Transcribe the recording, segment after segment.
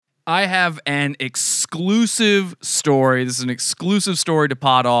I have an exclusive story. This is an exclusive story to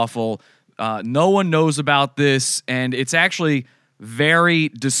Pod Awful. No one knows about this, and it's actually very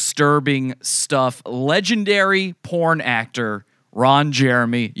disturbing stuff. Legendary porn actor Ron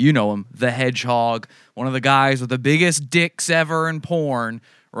Jeremy, you know him, the Hedgehog, one of the guys with the biggest dicks ever in porn,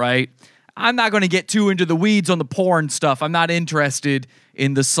 right? I'm not going to get too into the weeds on the porn stuff. I'm not interested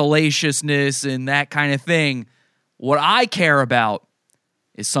in the salaciousness and that kind of thing. What I care about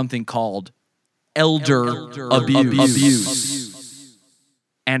is something called elder abuse.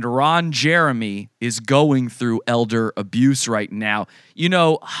 And Ron Jeremy is going through elder abuse right now. You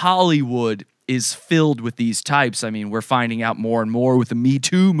know, Hollywood is filled with these types. I mean, we're finding out more and more with the Me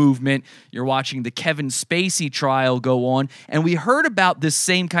Too movement. You're watching the Kevin Spacey trial go on, and we heard about this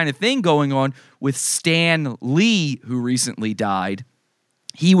same kind of thing going on with Stan Lee, who recently died.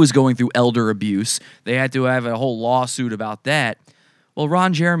 He was going through elder abuse. They had to have a whole lawsuit about that. Well,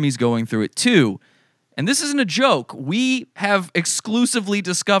 Ron Jeremy's going through it too. And this isn't a joke. We have exclusively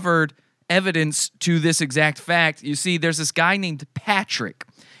discovered evidence to this exact fact. You see, there's this guy named Patrick,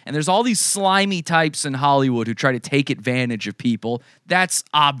 and there's all these slimy types in Hollywood who try to take advantage of people. That's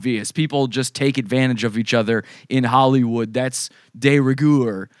obvious. People just take advantage of each other in Hollywood. That's de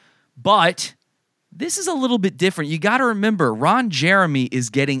rigueur. But this is a little bit different. You got to remember, Ron Jeremy is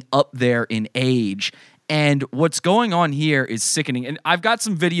getting up there in age, and what's going on here is sickening. And I've got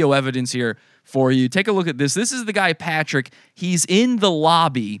some video evidence here for you. Take a look at this. This is the guy, Patrick. He's in the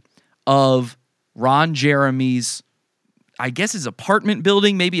lobby of Ron Jeremy's, I guess his apartment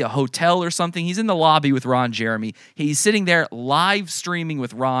building, maybe a hotel or something. He's in the lobby with Ron Jeremy. He's sitting there live streaming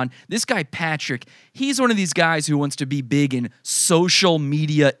with Ron. This guy, Patrick, he's one of these guys who wants to be big in social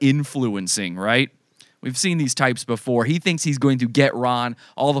media influencing, right? We've seen these types before. He thinks he's going to get Ron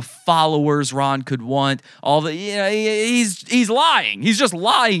all the followers Ron could want. He's lying. He's just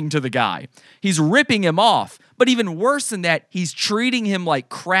lying to the guy. He's ripping him off. But even worse than that, he's treating him like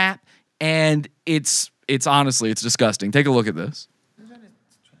crap, and it's honestly, it's disgusting. Take a look at this.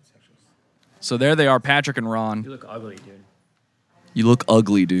 So there they are, Patrick and Ron. You look ugly, dude. You look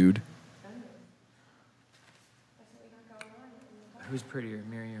ugly, dude. Who's prettier,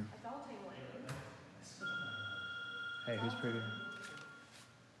 me or you? Hey, who's prettier?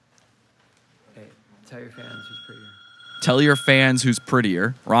 Hey, tell your fans who's prettier. Tell your fans who's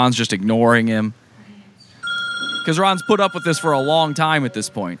prettier. Ron's just ignoring him. Because Ron's put up with this for a long time at this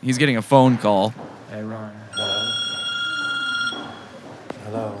point. He's getting a phone call. Hey, Ron.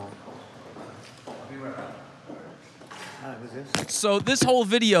 Hello. So this whole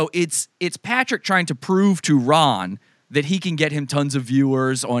video, it's Patrick trying to prove to Ron that he can get him tons of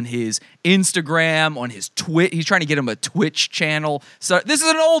viewers on his Instagram, on his Twitch. He's trying to get him a Twitch channel. So this is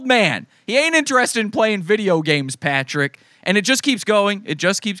an old man. He ain't interested in playing video games, Patrick. And it just keeps going. It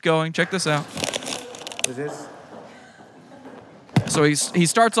just keeps going. Check this out. Is this? So he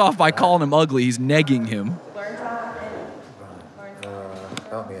starts off by calling him ugly. He's negging him.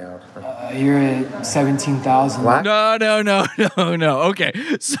 Help me out. You're at 17,000. What? No. Okay,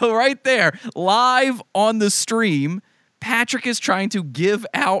 so right there, live on the stream, Patrick is trying to give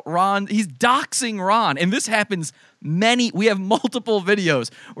out Ron. He's doxing Ron, and this happens we have multiple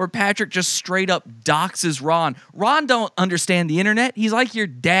videos where Patrick just straight up doxes Ron. Ron don't understand the internet. He's like your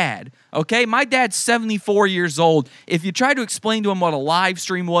dad, okay? My dad's 74 years old. If you try to explain to him what a live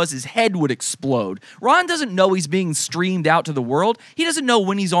stream was, his head would explode. Ron doesn't know he's being streamed out to the world. He doesn't know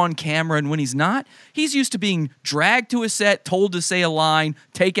when he's on camera and when he's not. He's used to being dragged to a set, told to say a line,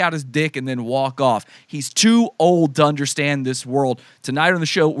 take out his dick, and then walk off. He's too old to understand this world. Tonight on the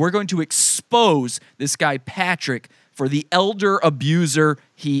show, we're going to expose this guy, Patrick, for the elder abuser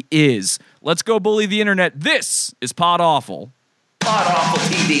he is. Let's go bully the internet. This is Pod Awful. Pod Awful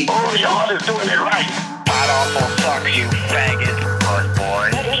TV. Oh, y'all is doing it right. Pod Awful sucks, you faggot. Puss boy.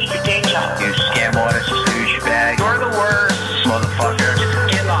 You danger. You scam artist, douchebag. You're the worst. Motherfucker. Just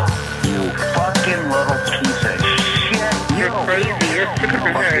give up. You fucking little piece of shit. You're crazy. You're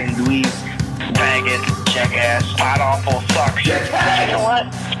fucking dweeb. Faggot. Jackass. Pod Awful sucks. You know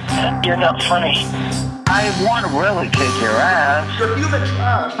what? You're not funny. I want to really kick your ass. You're human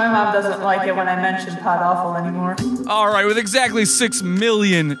trash. My mom doesn't like it when I mention Pod Awful anymore. All right, with exactly 6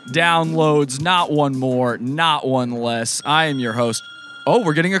 million downloads, not one more, not one less, I am your host. Oh,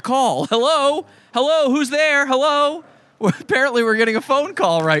 we're getting a call. Hello? Hello, who's there? Hello? Apparently we're getting a phone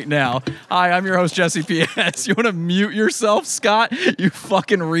call right now. Hi, I'm your host, Jesse P.S. You want to mute yourself, Scott? You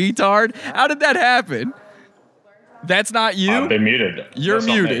fucking retard. How did that happen? That's not you? I've been muted. You're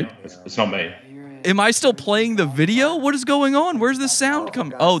muted. It's not me. Am I still playing the video? What is going on? Where's the sound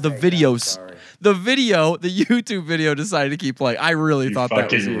coming? Oh, the videos. the YouTube video decided to keep playing. I really You thought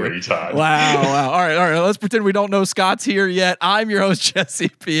that was fucking you. retard. Wow. All right. Let's pretend we don't know Scott's here yet. I'm your host, Jesse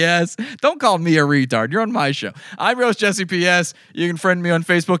PS. Don't call me a retard. You're on my show. I'm your host, Jesse PS. You can friend me on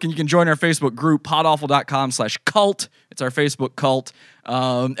Facebook, and you can join our Facebook group, podawful.com/cult. It's our Facebook cult.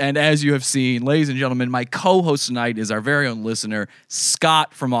 And as you have seen, ladies and gentlemen, my co-host tonight is our very own listener,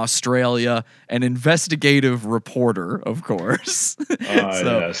 Scott from Australia, an investigative reporter, of course.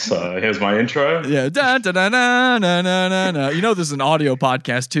 Yes. Here's my intro. Yeah. Da, da, da, da, da, da, da, da. You know this is an audio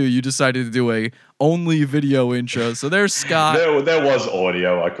podcast, too. You decided to do a only video intro. So there's Scott. There was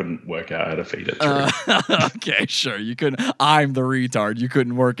audio. I couldn't work out how to feed it through. Okay, sure. You couldn't. I'm the retard. You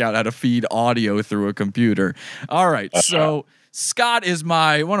couldn't work out how to feed audio through a computer. All right. So Scott is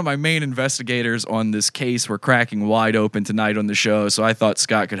one of my main investigators on this case we're cracking wide open tonight on the show. So I thought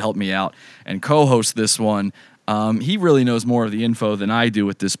Scott could help me out and co-host this one. He really knows more of the info than I do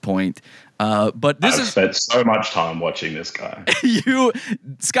at this point. But this I've spent so much time watching this guy.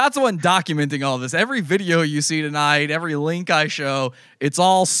 Scott's the one documenting all this. Every video you see tonight, every link I show, it's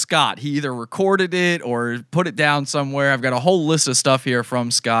all Scott. He either recorded it or put it down somewhere. I've got a whole list of stuff here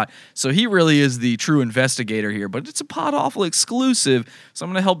from Scott. So he really is the true investigator here. But it's a Pod Awful exclusive, so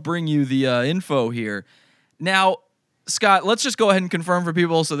I'm going to help bring you the info here. Now, Scott, let's just go ahead and confirm for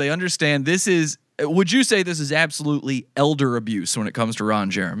people so they understand this is. Would you say this is absolutely elder abuse when it comes to Ron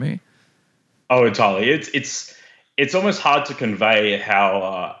Jeremy? Oh, entirely. It's almost hard to convey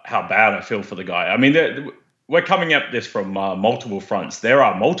how bad I feel for the guy. I mean, we're coming at this from multiple fronts. There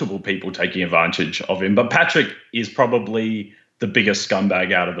are multiple people taking advantage of him, but Patrick is probably the biggest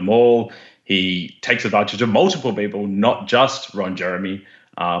scumbag out of them all. He takes advantage of multiple people, not just Ron Jeremy.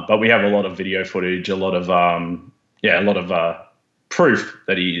 But we have a lot of video footage, a lot of proof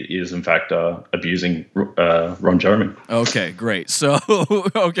that he is in fact abusing Ron Jeremy. Okay, great. So,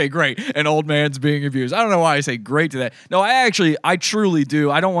 okay, great. An old man's being abused. I don't know why I say great to that. No, I truly do.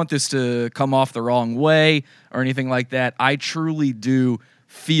 I don't want this to come off the wrong way or anything like that. I truly do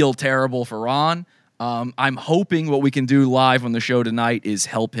feel terrible for Ron. I'm hoping what we can do live on the show tonight is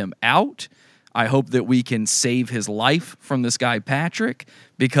help him out. I hope that we can save his life from this guy, Patrick,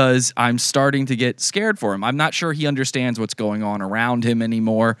 because I'm starting to get scared for him. I'm not sure he understands what's going on around him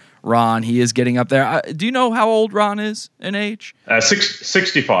anymore. Ron, he is getting up there. Do you know how old Ron is in age?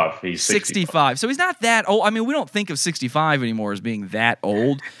 65. He's 65. So he's not that old. I mean, we don't think of 65 anymore as being that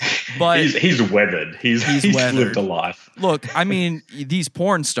old, but he's weathered. He's weathered. Lived a life. Look, I mean, these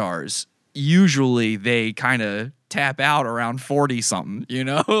porn stars, usually they kind of tap out around 40 something, you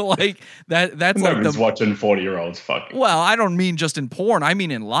know, like that's Nobody's watching 40-year-olds fucking. Well, I don't mean just in porn. I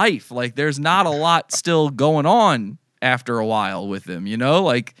mean in life. Like there's not a lot still going on after a while with them, you know,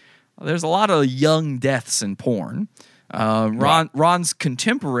 like there's a lot of young deaths in porn. Ron's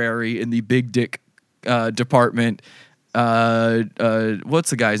contemporary in the big dick department. What's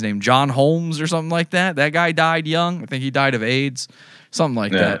the guy's name? John Holmes or something like that. That guy died young. I think he died of AIDS. Something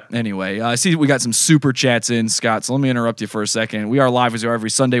like that. Anyway, I see we got some super chats in, Scott, so let me interrupt you for a second. We are live as we are every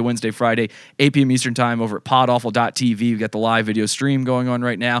Sunday, Wednesday, Friday, 8 p.m. Eastern Time over at podawful.tv. We've got the live video stream going on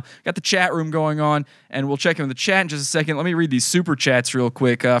right now. Got the chat room going on, and we'll check in the chat in just a second. Let me read these super chats real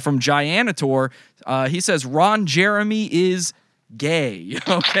quick. From Gianator, he says, Ron Jeremy is gay.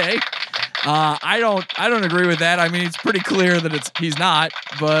 Okay. I don't agree with that. I mean, it's pretty clear that he's not,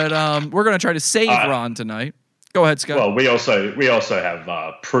 but we're going to try to save Ron tonight. Go ahead, Scott. Well, we also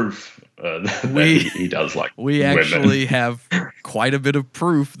have proof that he does like we women. Actually have quite a bit of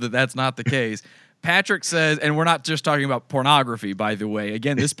proof that that's not the case. Patrick says, and we're not just talking about pornography, by the way.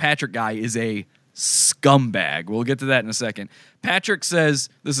 Again, this Patrick guy is a scumbag. We'll get to that in a second. Patrick says,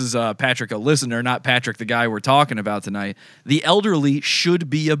 this is Patrick, a listener, not Patrick, the guy we're talking about tonight. The elderly should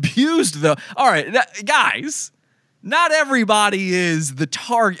be abused, though. All right, guys. Not everybody is the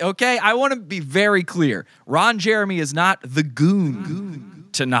target, okay? I want to be very clear. Ron Jeremy is not the goon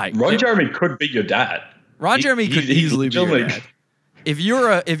tonight. Ron Jeremy could be your dad. Jeremy could easily be your dad. If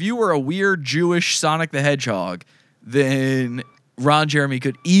you were a weird Jewish Sonic the Hedgehog, then Ron Jeremy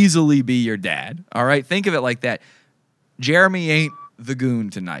could easily be your dad. All right? Think of it like that. Jeremy ain't the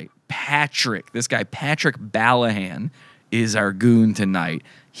goon tonight. This guy, Patrick Ballahan, is our goon tonight.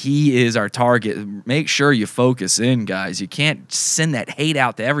 He is our target. Make sure you focus in, guys. You can't send that hate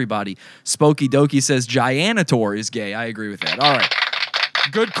out to everybody. Spooky Dokie says Gianator is gay. I agree with that. All right.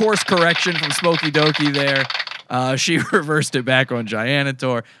 Good course correction from Spooky Dokie there. She reversed it back on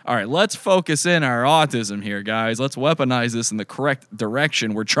Gianator. All right, let's focus in our autism here, guys. Let's weaponize this in the correct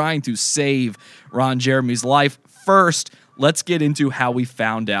direction. We're trying to save Ron Jeremy's life. First, let's get into how we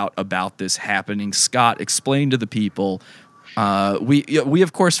found out about this happening. Scott, explain to the people We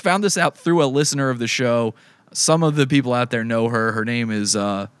of course found this out through a listener of the show. Some of the people out there know her. Her name is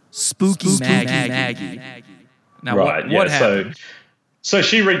Spooky Maggie. Now, Right. what yeah. happened? So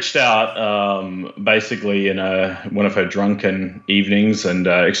she reached out basically in one of her drunken evenings and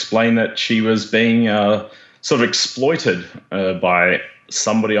explained that she was being sort of exploited by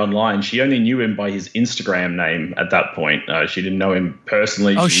somebody online. She only knew him by his Instagram name at that point. She didn't know him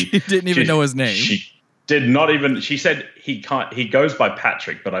personally. Oh, she didn't even know his name. She did not even. She said he goes by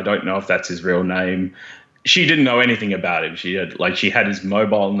Patrick, but I don't know if that's his real name. She didn't know anything about him. She had his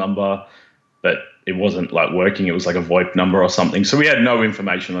mobile number, but it wasn't like working. It was like a VoIP number or something. So we had no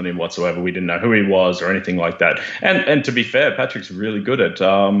information on him whatsoever. We didn't know who he was or anything like that. And to be fair, Patrick's really good at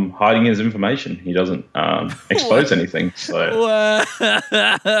hiding his information. He doesn't expose anything. So well,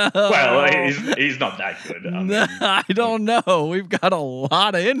 he's not that good. I mean, I don't know. We've got a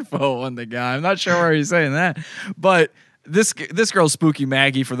lot of info on the guy. I'm not sure where he's saying that, but this girl's Spooky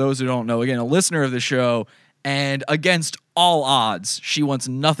Maggie. For those who don't know, again, a listener of the show. And against all odds, she wants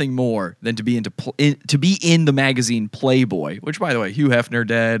nothing more than to be in the magazine Playboy. Which, by the way, Hugh Hefner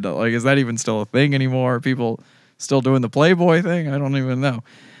dead. Like, is that even still a thing anymore? Are people still doing the Playboy thing? I don't even know.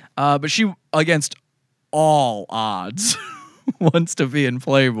 But she, against all odds, wants to be in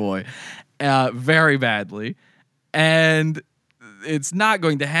Playboy very badly, and it's not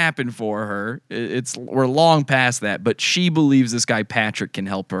going to happen for her. We're long past that, but she believes this guy Patrick can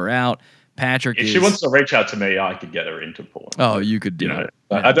help her out. Patrick, if she wants to reach out to me, I could get her into porn. Oh, you could do it.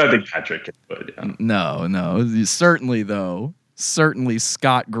 Yeah. I don't think Patrick would. Yeah. No. Certainly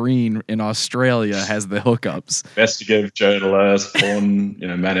Scott Green in Australia has the hookups. Investigative journalist, porn,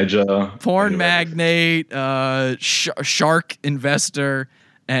 manager, porn magnate, shark investor,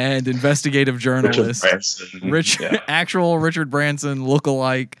 and investigative journalist. Actual Richard Branson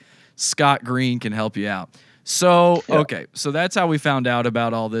lookalike Scott Green can help you out. So, okay, so that's how we found out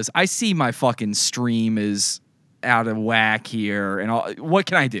about all this. I see my fucking stream is out of whack here, and what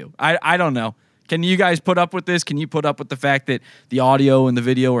can I do? I don't know. Can you guys put up with this? Can you put up with the fact that the audio and the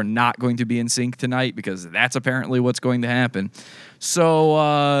video are not going to be in sync tonight? Because that's apparently what's going to happen. So,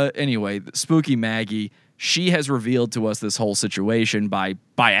 anyway, Spooky Maggie, she has revealed to us this whole situation by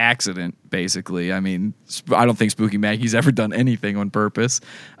accident, basically. I mean, I don't think Spooky Maggie's ever done anything on purpose.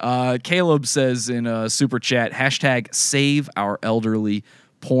 Caleb says in a super chat, #save our elderly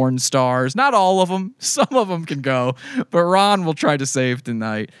porn stars. Not all of them. Some of them can go, but Ron will try to save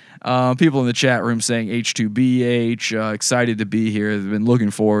tonight. People in the chat room saying H2BH, excited to be here. They've been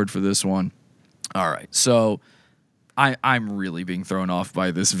looking forward for this one. All right, so I'm really being thrown off by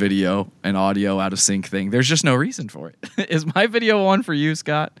this video and audio out of sync thing. There's just no reason for it. Is my video on for you,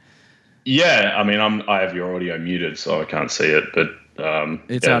 Scott? Yeah, I mean, I have your audio muted, so I can't see it, but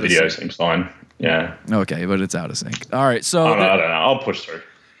it's out video of sync. Seems fine. Yeah. Okay, but it's out of sync. All right, so I don't know. I'll push through.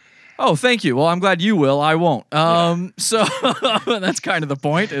 Oh, thank you. Well, I'm glad you will. I won't. So that's kind of the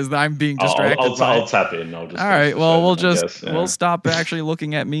point, is that I'm being distracted. I'll tap in. All right. Well, we'll stop actually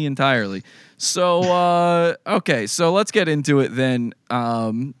looking at me entirely. So okay. So let's get into it then.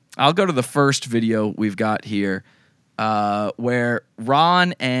 I'll go to the first video we've got here, where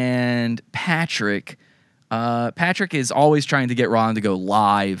Ron and Patrick. Patrick is always trying to get Ron to go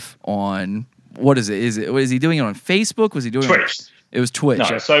live on what is it? Was he doing it on Facebook? Was he doing Twitch? It was Twitch.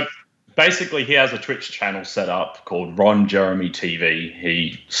 No, so basically he has a Twitch channel set up called Ron Jeremy TV.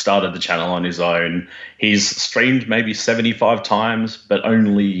 He started the channel on his own. He's streamed maybe 75 times, but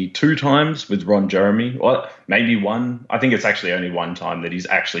only 2 times with Ron Jeremy. Or maybe 1. I think it's actually only 1 time that he's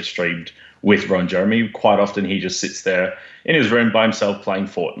actually streamed with Ron Jeremy. Quite often he just sits there in his room by himself playing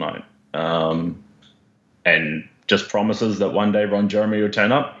Fortnite. And just promises that one day Ron Jeremy will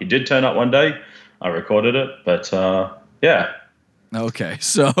turn up. He did turn up one day. I recorded it, but yeah. Okay,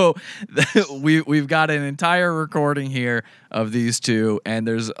 so we've got an entire recording here of these two, and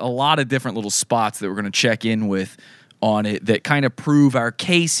there's a lot of different little spots that we're going to check in with on it that kind of prove our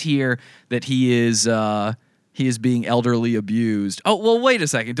case here that he is being elderly abused. Oh, well, wait a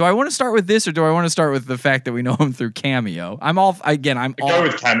second. Do I want to start with this, or do I want to start with the fact that we know him through Cameo? Go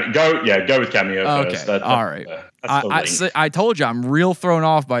with Cameo. Go with Cameo first. Okay, all right. I told you I'm real thrown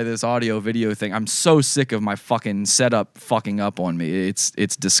off by this audio video thing. I'm so sick of my fucking setup fucking up on me. It's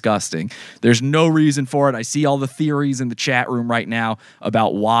disgusting. There's no reason for it. I see all the theories in the chat room right now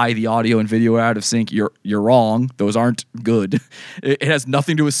about why the audio and video are out of sync. You're wrong. Those aren't good. It has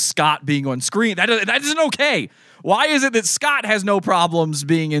nothing to do with Scott being on screen. That isn't okay. Why is it that Scott has no problems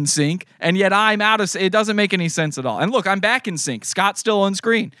being in sync, and yet I'm out of sync? It doesn't make any sense at all. And look, I'm back in sync. Scott's still on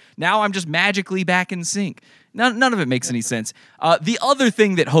screen. Now I'm just magically back in sync. None of it makes any sense. The other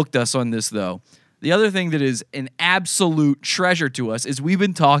thing that hooked us on this, though, The other thing that is an absolute treasure to us is we've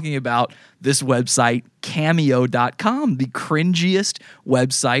been talking about this website, Cameo.com, the cringiest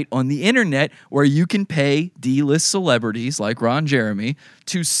website on the internet where you can pay D-list celebrities like Ron Jeremy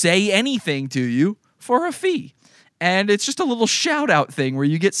to say anything to you for a fee. And it's just a little shout-out thing where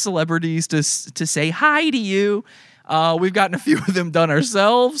you get celebrities to say hi to you. We've gotten a few of them done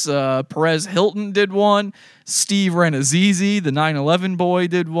ourselves. Perez Hilton did one. Steve Renazizi, the 9/11 boy,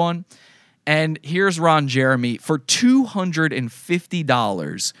 did one. And here's Ron Jeremy. For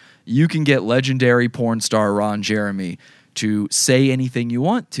 $250, you can get legendary porn star Ron Jeremy to say anything you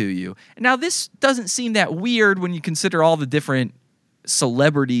want to you. Now, this doesn't seem that weird when you consider all the different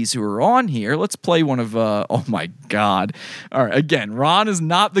celebrities who are on here. Let's play one of, oh my God. All right, again, Ron is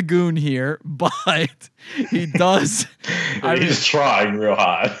not the goon here, but he does. He's trying real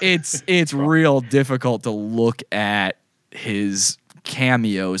hard. It's real difficult to look at his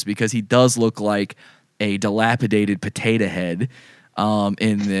cameos because he does look like a dilapidated potato head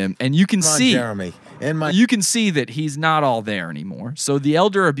in them, and you can see Jeremy, you can see that he's not all there anymore. So the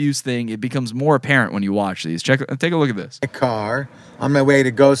elder abuse thing, it becomes more apparent when you watch these. Take a look at this. car on my way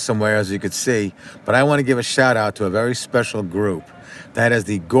to go somewhere, as you could see, but I want to give a shout out to a very special group. That is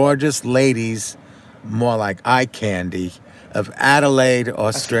the gorgeous ladies, more like eye candy, of Adelaide,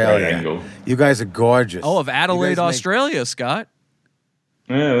 Australia. angle. You guys are gorgeous. Oh, of Adelaide, You guys make Australia, Scott.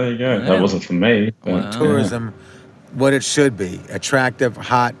 Yeah, there you go. Yeah. That wasn't for me. but- tourism what it should be: attractive,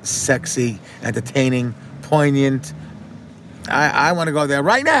 hot, sexy, entertaining, poignant. I want to go there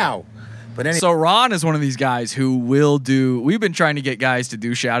right now. But anyway, So Ron is one of these guys who will do. We've been trying to get guys to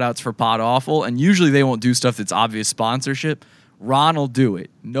do shout outs for Pod Awful, and usually they won't do stuff that's obvious sponsorship. Ron will do it.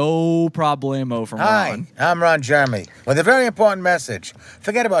 No problemo from hi, Ron. I'm Ron Jeremy with a very important message.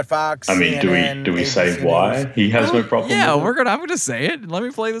 Forget about Fox. I mean, CNN, do we say ABC why News. he has no problem? Yeah, with it? I'm gonna say it. Let me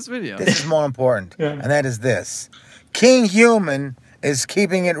play this video. This is more important, and that is this: King Human is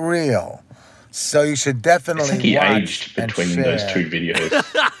keeping it real. So you should I definitely think he watch aged and between share. those two videos.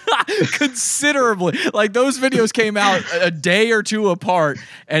 Considerably. Like those videos came out a day or two apart,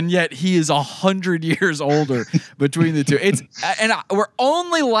 and yet he is 100 years older between the two. We're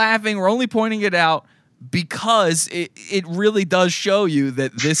only laughing, we're only pointing it out because it really does show you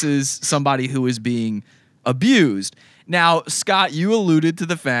that this is somebody who is being abused. Now, Scott, you alluded to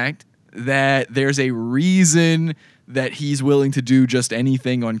the fact that there's a reason that he's willing to do just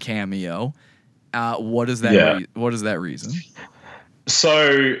anything on Cameo. What is that? Yeah. What is that reason?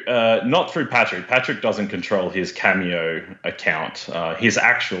 So, not through Patrick. Patrick doesn't control his Cameo account. His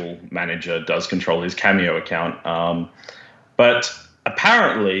actual manager does control his Cameo account. But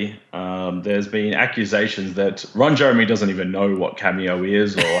apparently, there's been accusations that Ron Jeremy doesn't even know what Cameo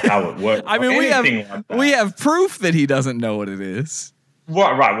is or how it works. I mean, or we anything like that. have proof that he doesn't know what it is.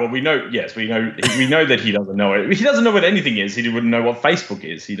 Right. Well, we know. Yes, we know that he doesn't know it. He doesn't know what anything is. He wouldn't know what Facebook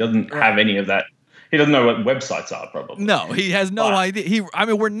is. He doesn't have any of that. He doesn't know what websites are. Probably. No, he has no idea.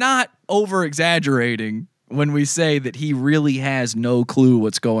 We're not over exaggerating when we say that he really has no clue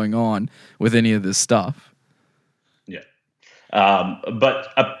what's going on with any of this stuff. Yeah. But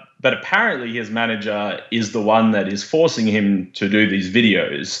apparently his manager is the one that is forcing him to do these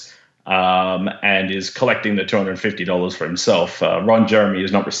videos. And is collecting the $250 for himself. Ron Jeremy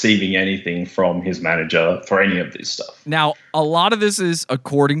is not receiving anything from his manager for any of this stuff. Now, a lot of this is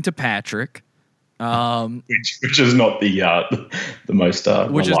according to Patrick, Which is not the most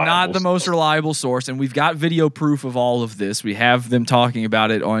which is not reliable the most source. reliable source, and we've got video proof of all of this. We have them talking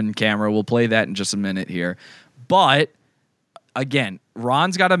about it on camera. We'll play that in just a minute here. But again,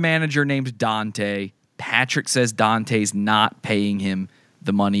 Ron's got a manager named Dante. Patrick says Dante's not paying him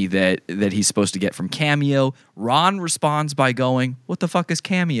the money that he's supposed to get from Cameo. Ron responds by going, "What the fuck is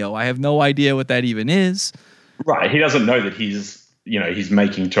Cameo? I have no idea what that even is." Right. He doesn't know that he's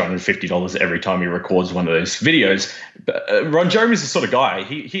making $250 every time he records one of those videos. But, Ron Jeremy's the sort of guy.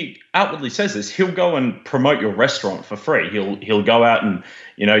 He outwardly says this. He'll go and promote your restaurant for free. He'll go out and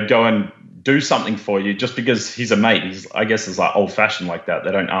go and do something for you just because he's a mate. I guess it's like old fashioned like that.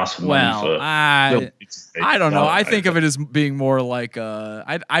 They don't ask for money for. I don't know. I think of it as being more like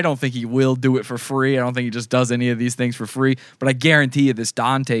I don't think he will do it for free. I don't think he just does any of these things for free. But I guarantee you, this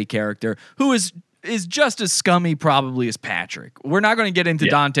Dante character, who is just as scummy probably as Patrick. We're not going to get into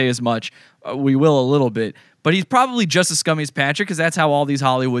Dante as much. We will a little bit. But he's probably just as scummy as Patrick because that's how all these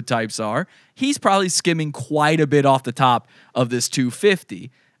Hollywood types are. He's probably skimming quite a bit off the top of this $250.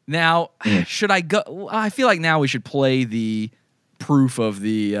 Now, should I go? I feel like now we should play the proof of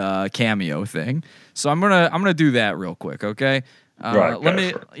the Cameo thing. So I'm gonna do that real quick, okay? Right, Let go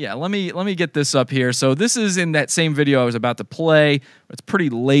for it. let me get this up here. So this is in that same video I was about to play. It's pretty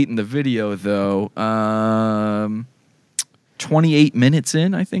late in the video though. 28 minutes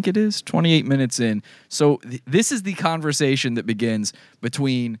in, I think it is. 28 minutes in. So this is the conversation that begins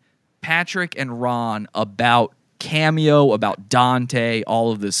between Patrick and Ron about Cameo, about Dante,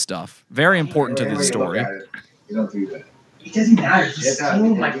 all of this stuff. Very important to the story. You don't do that. It doesn't matter. He's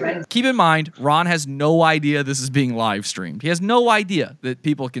still my friend. Keep in mind, Ron has no idea this is being live streamed. He has no idea that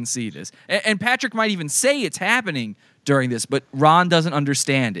people can see this. And Patrick might even say it's happening during this, but Ron doesn't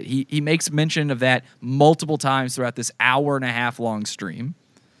understand it. He makes mention of that multiple times throughout this hour-and-a-half long stream.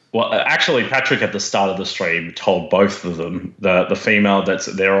 Well, actually, Patrick at the start of the stream told both of them, the female that's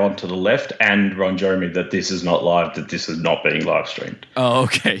there on to the left and Ron Jeremy, that this is not live, that this is not being live streamed. Oh,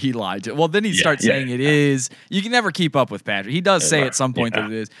 okay. He lied. Well, then he starts saying it is. You can never keep up with Patrick. He does say at some point that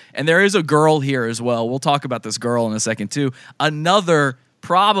it is. And there is a girl here as well. We'll talk about this girl in a second, too. Another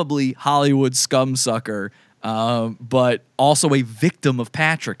probably Hollywood scumsucker, but also a victim of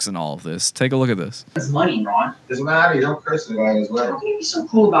Patrick's in all of this. Take a look at this. It's money, Ron. Doesn't matter. You don't curse the guy as well. How can you be so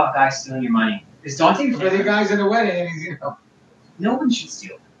cool about guys stealing your money? Is Dante But the guy's in the wedding, and he's, No one should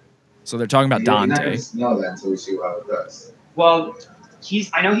steal. So they're talking about You're not Dante. going to know that until we see how it does. Well,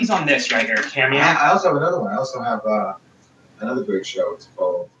 I know he's on this right here, Cameo. I also have another one. I also have another great show. It's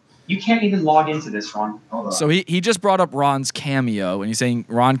called. You can't even log into this, Ron. Hold on. So he just brought up Ron's Cameo, and he's saying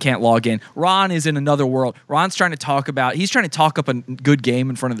Ron can't log in. Ron is in another world. Ron's trying to talk up a good game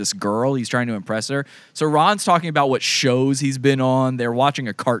in front of this girl. He's trying to impress her. So Ron's talking about what shows he's been on. They're watching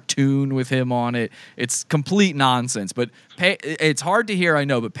a cartoon with him on it. It's complete nonsense. But it's hard to hear, I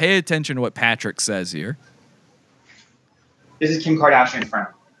know, but pay attention to what Patrick says here. This is Kim Kardashian's friend.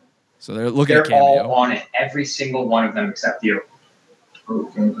 So they're looking They're at Cameo. all on it. Every single one of them except you.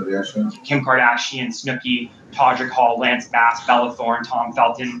 Kim Kardashian. Kim Kardashian, Snooki, Todrick Hall, Lance Bass, Bella Thorne, Tom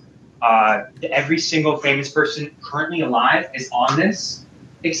Felton. Every single famous person currently alive is on this,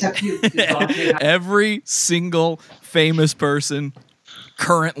 except you. Every single famous person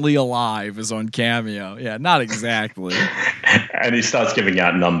currently alive is on Cameo. Yeah, not exactly. And he starts giving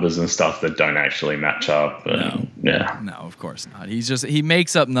out numbers and stuff that don't actually match up. No, of course not. He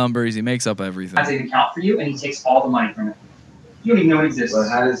makes up numbers. He makes up everything. Has an account for you, and he takes all the money from it. You don't even know it exists. But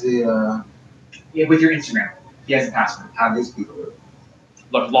how does he? Yeah, with your Instagram. He has a password. How these people do it?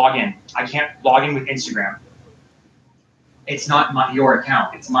 Look, log in. I can't log in with Instagram. It's not your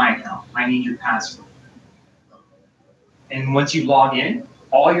account. It's my account. I need your password. And once you log in,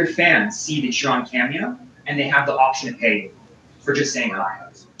 all your fans see that you're on Cameo, and they have the option to pay you for just saying hi.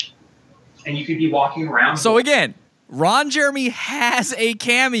 And you could be walking around. So again, Ron Jeremy has a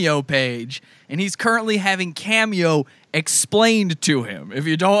Cameo page, and he's currently having Cameo explained to him. If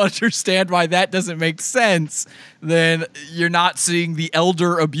you don't understand why that doesn't make sense, then you're not seeing the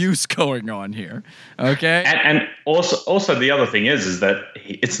elder abuse going on here. Okay? And also the other thing is that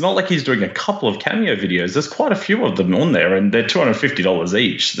it's not like he's doing a couple of Cameo videos. There's quite a few of them on there, and they're $250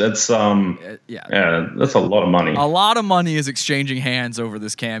 each. That's that's a lot of money. A lot of money is exchanging hands over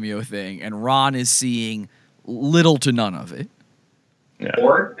this Cameo thing, and Ron is seeing little to none of it.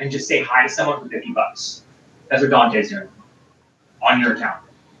 Or and just say hi to someone for $50. That's what Dante's doing on your account,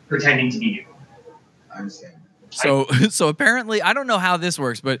 pretending to be you. I understand. So apparently, I don't know how this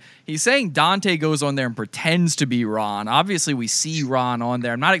works, but he's saying Dante goes on there and pretends to be Ron. Obviously, we see Ron on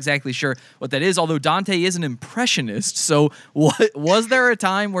there. I'm not exactly sure what that is, although Dante is an impressionist. So was there a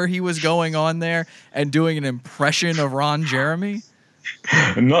time where he was going on there and doing an impression of Ron Jeremy?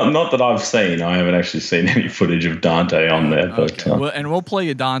 Not that I've seen. I haven't actually seen any footage of Dante on there. But Okay. And we'll play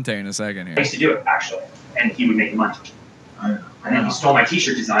you Dante in a second here. I used to do it, actually, and he would make money. And then he stole my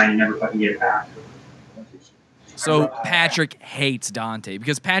t-shirt design and never fucking gave it back. So Patrick hates Dante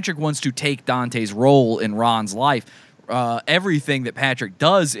because Patrick wants to take Dante's role in Ron's life. Everything that Patrick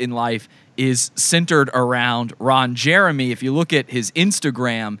does in life is centered around Ron Jeremy. If you look at his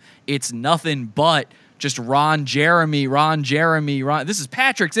Instagram, it's nothing but just Ron Jeremy. This is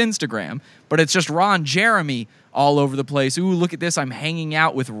Patrick's Instagram, but it's just Ron Jeremy all over the place. Ooh, look at this. I'm hanging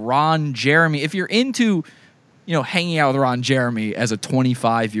out with Ron Jeremy. If you're into, hanging out with Ron Jeremy as a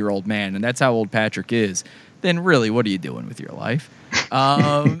 25-year-old man, and that's how old Patrick is, then really, what are you doing with your life?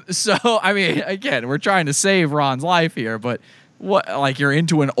 So, I mean, again, we're trying to save Ron's life here, but you're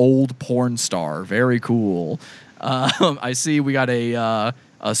into an old porn star. Very cool. I see we got a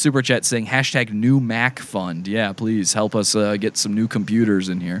super chat saying #new Mac fund. Yeah, please help us get some new computers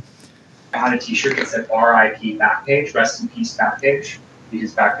in here. I had a t-shirt that said RIP Backpage, rest in peace Backpage,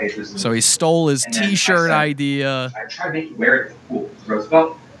 because Backpage was... So he stole his And then t-shirt I idea. tried to make you wear it cool,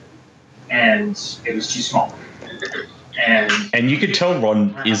 Roosevelt, and it was too small. And you could tell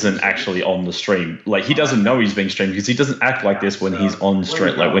Ron isn't actually on the stream. Like, he doesn't know he's being streamed because he doesn't act like this when he's on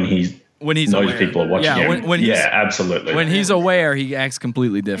stream. Like, when he's knows aware. people are watching him. Yeah, absolutely. When he's aware, he acts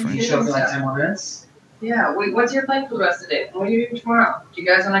completely different. You show me like 10 more minutes? Yeah, wait, what's your plan for the rest of the day? What are you doing tomorrow? Do you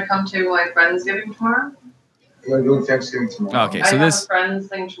guys want to come to like Friendsgiving tomorrow? We're doing Thanksgiving tomorrow. Okay, I so have this a friends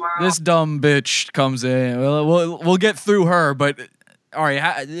thing tomorrow. this dumb bitch comes in. We'll get through her, but all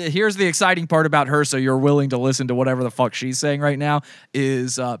right. Here's the exciting part about her. So you're willing to listen to whatever the fuck she's saying right now.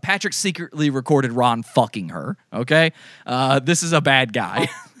 Is Patrick secretly recorded Ron fucking her? Okay, this is a bad guy.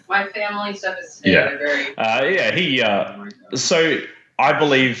 My family stuff is today. So I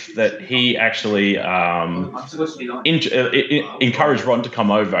believe that he actually encouraged Ron to come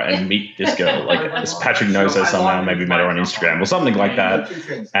over and meet this girl. Like, Patrick knows her somehow, maybe met her on Instagram or something like that.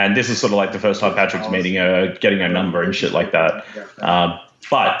 And this is sort of like the first time Patrick's meeting her, getting her number and shit like that.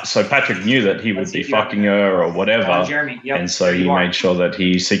 But so Patrick knew that he would be fucking her or whatever. And so he made sure that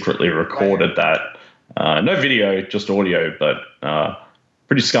he secretly recorded that. No video, just audio, but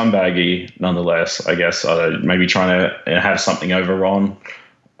pretty scumbaggy nonetheless, I guess. Maybe trying to have something over Ron.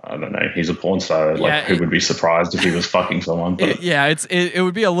 I don't know. He's a porn star. Who would be surprised if he was fucking someone? But it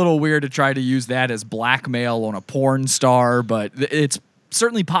would be a little weird to try to use that as blackmail on a porn star, but it's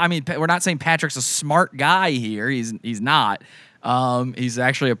certainly. I mean, we're not saying Patrick's a smart guy here. He's not. He's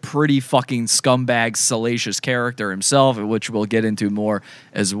actually a pretty fucking scumbag, salacious character himself, which we'll get into more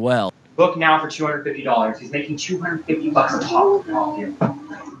as well. Book now for $250. He's making $250 a pop. You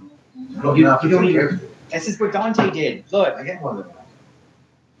don't even. This is what Dante did. Look, I get one of them.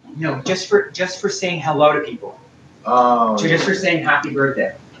 No, just for saying hello to people. Oh. Just for saying happy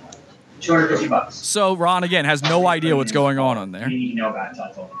birthday. $250. So Ron again has no idea what's going on there. You need to know about it,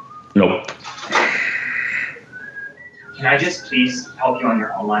 Dante. nope. Can I just please help you on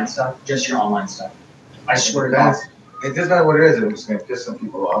your online stuff? Just your online stuff. I swear to God. It doesn't matter what it is. I'm just going to piss some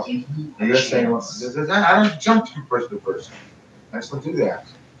people off. And you're saying, I don't jump from person to person. I just don't do that.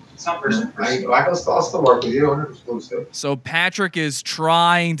 It's not person to person. I'll still work with you. 100%. So Patrick is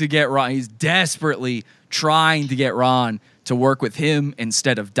trying to get Ron. He's desperately trying to get Ron to work with him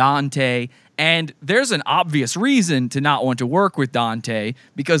instead of Dante. And there's an obvious reason to not want to work with Dante,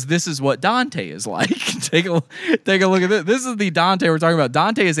 because this is what Dante is like. Take a look at this. This is the Dante we're talking about.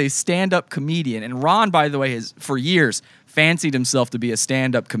 Dante is a stand-up comedian. And Ron, by the way, has for years fancied himself to be a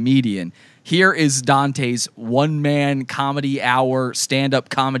stand-up comedian. Here is Dante's one-man comedy hour stand-up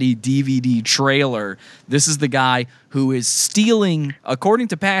comedy DVD trailer. This is the guy who is stealing, according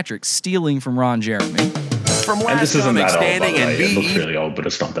to Patrick, stealing from Ron Jeremy. From And this isn't Last Comic that old, by Standing the and way. It looks BET. really old, but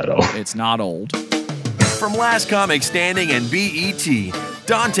it's not that old. It's not old. From Last Comic Standing and BET,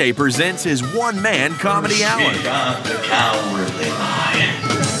 Dante presents his one-man comedy hour. The cowardly lion.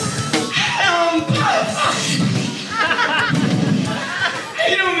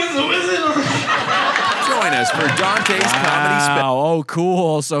 Join us for Dante's comedy special. Oh,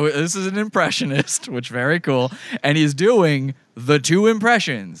 cool. So this is an impressionist, which very cool. And he's doing the two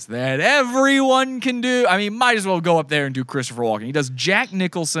impressions that everyone can do. I mean, might as well go up there and do Christopher Walken. He does Jack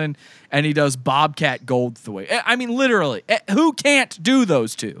Nicholson and he does Bobcat Goldthwait. I mean, literally, who can't do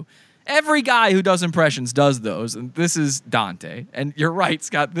those two? Every guy who does impressions does those, and this is Dante. And you're right,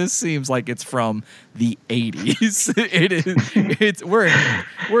 Scott. This seems like it's from the 80s. It is.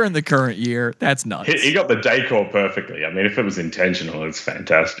 We're in the current year. That's nuts. He got the decor perfectly. I mean, if it was intentional, it's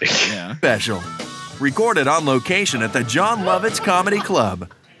fantastic. Yeah. Special. Recorded on location at the John Lovitz Comedy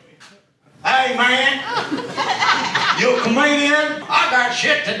Club. Hey, man. You a comedian? I got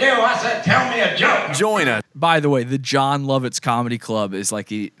shit to do. I said, tell me a joke. Join us. By the way, the John Lovitz Comedy Club is like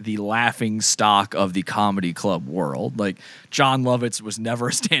the laughing stock of the comedy club world. Like, John Lovitz was never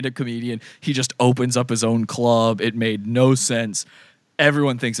a stand-up comedian. He just opens up his own club. It made no sense.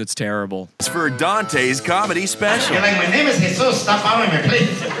 Everyone thinks it's terrible. It's for Dante's comedy special. You're like, my name is Jesus. Stop following me,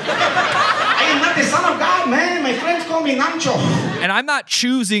 please. I am not the son of God, man. My friends call me Nancho. And I'm not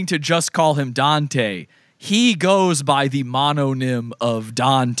choosing to just call him Dante. He goes by the mononym of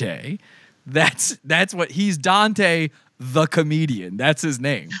Dante. That's what he's Dante the comedian. That's his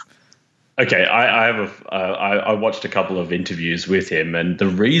name. Okay, I watched a couple of interviews with him, and the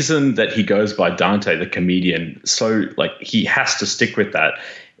reason that he goes by Dante the comedian, so like he has to stick with that,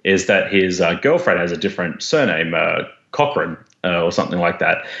 is that his girlfriend has a different surname, Cochran or something like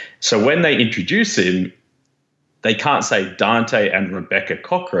that. So when they introduce him, they can't say Dante and Rebecca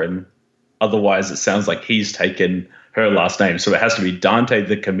Cochran, otherwise it sounds like he's taken her last name. So it has to be Dante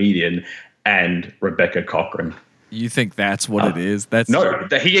the comedian and Rebecca Cochran. You think that's what it is? That's no.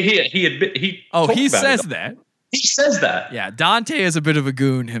 He Oh, talked he about says it. that. He says that. Yeah, Dante is a bit of a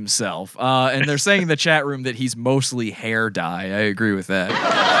goon himself. And they're saying in the chat room that he's mostly hair dye. I agree with that.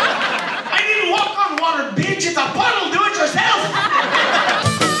 I didn't walk on water, bitch. It's a puddle. Do it yourself.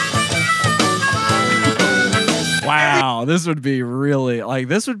 Wow, this would be really, like,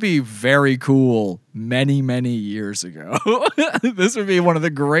 this would be very cool many, many years ago. This would be one of the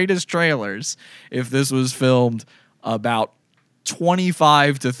greatest trailers if this was filmed about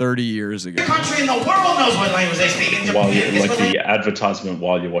 25 to 30 years ago. The country in the world knows what language they speak in While Japan. you're, like the advertisement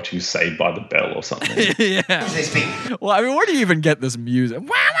while you're watching Saved by the Bell or something. Yeah. They speak. Well, I mean, where do you even get this music? Wow,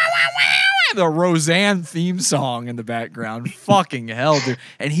 wow, wow, wow. The Roseanne theme song in the background. Fucking hell, dude.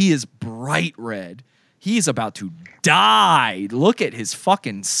 And he is bright red. He's about to die. Look at his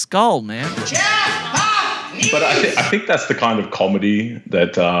fucking skull, man. But I think that's the kind of comedy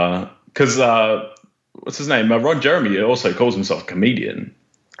that, because what's his name? Ron Jeremy also calls himself a comedian.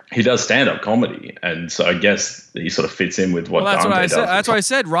 He does stand-up comedy, and so I guess he sort of fits in with what Well, that's Dante what I does. said. That's why I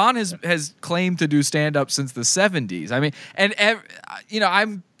said Ron has claimed to do stand-up since the 70s. I mean, and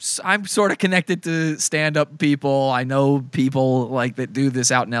I'm sort of connected to stand-up people. I know people like that do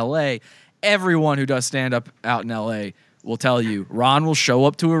this out in L.A. Everyone who does stand-up out in L.A. will tell you Ron will show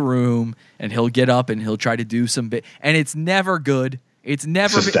up to a room and he'll get up and he'll try to do some bit, and it's never good. It's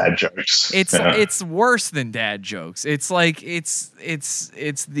never It's just dad jokes. It's worse than dad jokes. It's like it's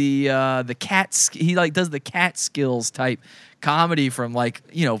the cat. He like does the cat skills type comedy from like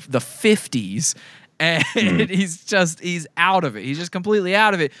the 50s, and he's out of it. He's just completely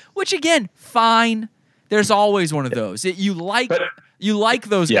out of it. Which again, fine. There's always one of those. You like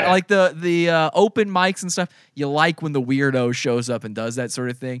those guys, like the open mics and stuff. You like when the weirdo shows up and does that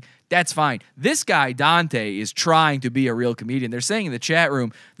sort of thing. That's fine. This guy, Dante, is trying to be a real comedian. They're saying in the chat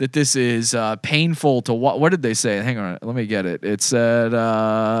room that this is painful to what did they say? Hang on, let me get it. It said...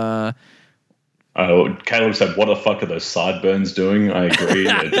 Caleb said, what the fuck are those sideburns doing? I agree.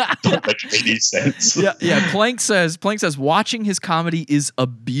 It don't make any sense. Yeah. Plank says, watching his comedy is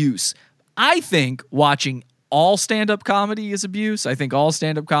abuse. I think watching all stand-up comedy is abuse. I think all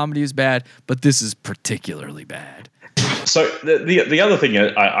stand-up comedy is bad, but this is particularly bad. So the other thing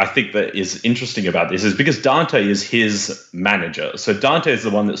I think that is interesting about this is because Dante is his manager. So Dante is the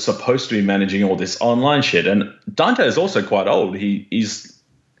one that's supposed to be managing all this online shit. And Dante is also quite old. He's,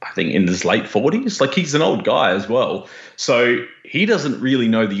 I think, in his late 40s. Like, he's an old guy as well. So he doesn't really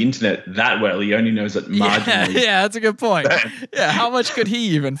know the internet that well. He only knows it marginally. Yeah, that's a good point. Yeah, how much could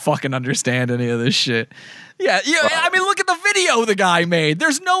he even fucking understand any of this shit? Yeah, I mean, look at the video the guy made.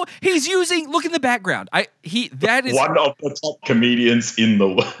 He's using, look in the background. That is one of the top comedians in the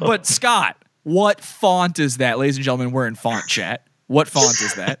world. But Scott, what font is that? Ladies and gentlemen, we're in font chat. What font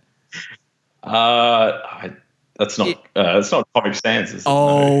is that? That's not it's not Comic Sans, is it?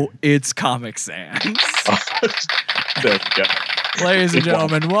 Oh, it's Comic Sans. There we go. Ladies and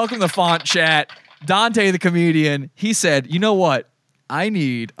gentlemen, welcome to Font Chat. Dante the comedian, he said, you know what? I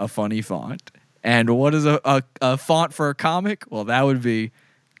need a funny font. And what is a font for a comic? Well, that would be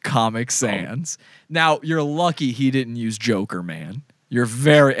Comic Sans. Now, you're lucky he didn't use Joker Man.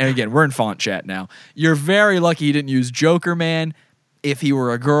 And again, we're in Font Chat now. You're very lucky he didn't use Joker Man. If he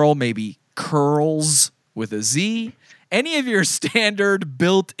were a girl, maybe Curls with a Z. Any of your standard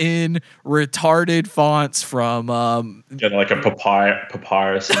built-in retarded fonts from like a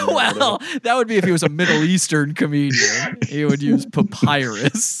papyrus. Well, that would be if he was a Middle Eastern comedian. He would use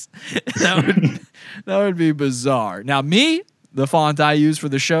papyrus. That would be bizarre. Now, the font I use for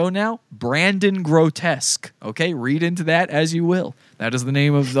the show now, Brandon Grotesque. Okay, read into that as you will. That is the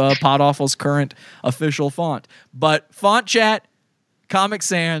name of Pod Awful's current official font. But Font Chat, Comic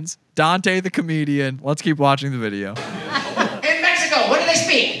Sans, Dante the comedian. Let's keep watching the video. In Mexico, what do they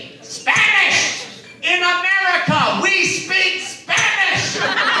speak? Spanish! In America, we speak Spanish!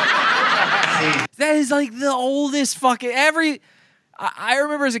 That is like the oldest fucking... I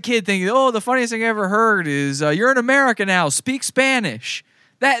remember as a kid thinking, the funniest thing I ever heard is, you're in America now, speak Spanish.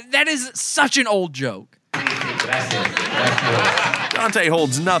 That is such an old joke. Dante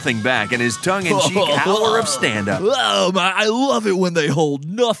holds nothing back in his tongue-in-cheek hour of stand-up. Oh, I love it when they hold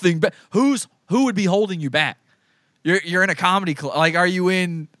nothing back. Who would be holding you back? You're in a comedy club. Like,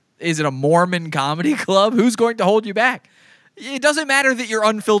 is it a Mormon comedy club? Who's going to hold you back? It doesn't matter that you're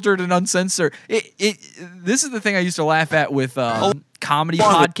unfiltered and uncensored. This is the thing I used to laugh at with comedy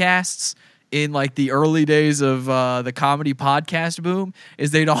podcasts in like the early days of the comedy podcast boom,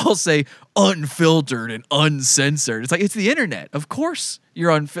 is they'd all say unfiltered and uncensored. It's like, it's the internet. Of course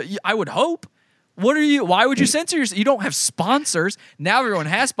you're I would hope. Why would you censor yourself? You don't have sponsors. Now everyone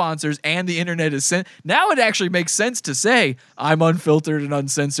has sponsors and the internet is now it actually makes sense to say I'm unfiltered and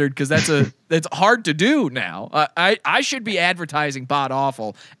uncensored because that's hard to do now. I should be advertising Pod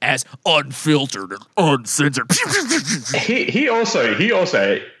Awful as unfiltered and uncensored. he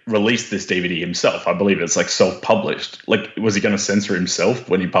also released this DVD himself. I believe it's like self-published. Like, was he going to censor himself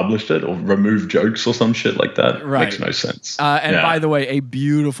when he published it or remove jokes or some shit like that? Right. Makes no sense. And by the way, a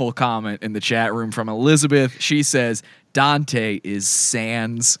beautiful comment in the chat room from Elizabeth. She says, Dante is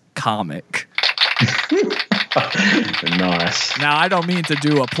sans comic. Nice. Now, I don't mean to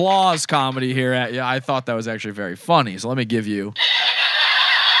do applause comedy here at you. I thought that was actually very funny. So let me give you...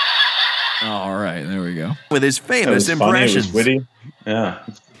 All right, there we go. With his famous impressions. Funny, it was witty. Yeah.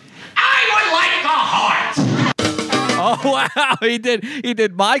 I would like a heart. Oh wow, he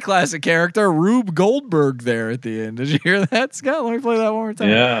did my classic character, Rube Goldberg, there at the end. Did you hear that, Scott? Let me play that one more time.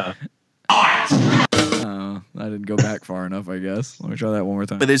 Yeah. Oh, I didn't go back far enough, I guess. Let me try that one more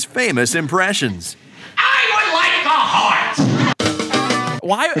time. With his famous impressions. I would like a heart.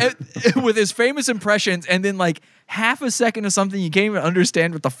 Why with his famous impressions and then like half a second of something you can't even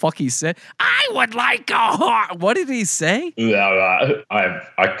understand what the fuck he said? I would like a heart. What did he say? Yeah, I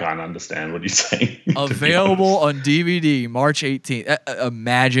can't understand what he's saying. Available on DVD March 18th.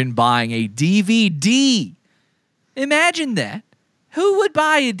 Imagine buying a DVD. Imagine that. Who would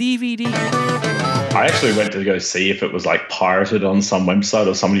buy a DVD? I actually went to go see if it was like pirated on some website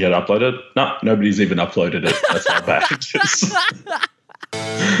or somebody had uploaded it. No, nobody's even uploaded it. That's how bad it is.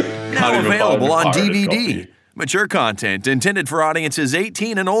 Now available on Copy. DVD. Mature content intended for audiences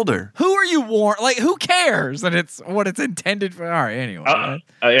 18 and older. Who are you warning? Like, who cares that it's what it's intended for? All right, anyway.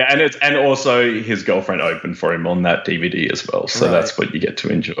 Yeah, and also his girlfriend opened for him on that DVD as well. So Right. that's what you get to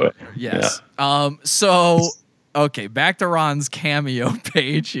enjoy. Yes. So, okay, back to Ron's Cameo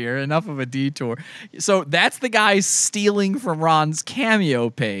page here. Enough of a detour. So that's the guy stealing from Ron's Cameo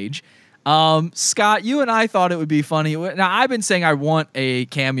page. Scott, you and I thought it would be funny. Now, I've been saying I want a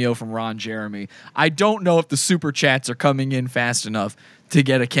cameo from Ron Jeremy. I don't know if the super chats are coming in fast enough to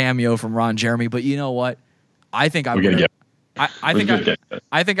get a cameo from Ron Jeremy, but you know what? I think I'm We're gonna get.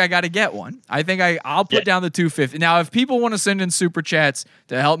 I think I got to get one. I think I'll put down the 250. Now, if people want to send in super chats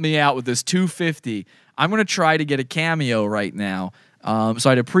to help me out with this 250, I'm going to try to get a cameo right now. So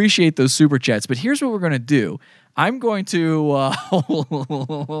I'd appreciate those super chats. But here's what we're going to do. I'm going to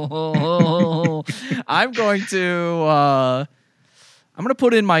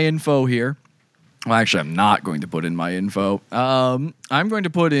put in my info here. Well, actually, I'm not going to put in my info. I'm going to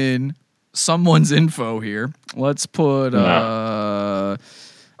put in someone's info here. Let's put oh,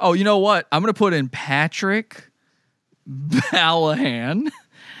 you know what? I'm going to put in Patrick Ballahan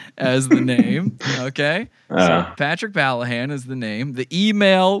as the name. Okay. So Patrick Ballahan is the name. The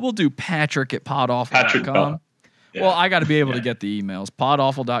email, we'll do patrick@podawful.com. Yeah. Well, I got to be able to get the emails.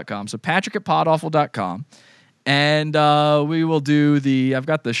 Podawful.com. So patrick@podawful.com. And we will do I've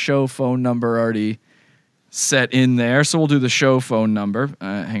got the show phone number already set in there. So we'll do the show phone number.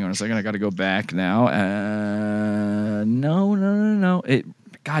 Hang on a second. I got to go back now. No.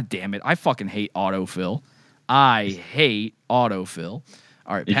 God damn it. I fucking hate autofill. I hate autofill.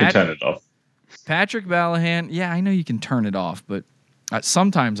 All right. You can turn it off. Patrick Ballahan. Yeah, I know you can turn it off, but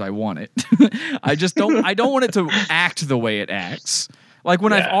sometimes I want it. I just don't. I don't want it to act the way it acts. Like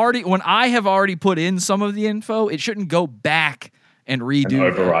when I have already put in some of the info, it shouldn't go back and redo. And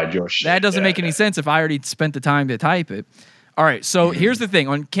override your shit. That doesn't make any sense if I already spent the time to type it. All right. So here's the thing: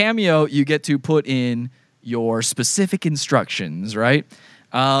 on Cameo, you get to put in your specific instructions, right?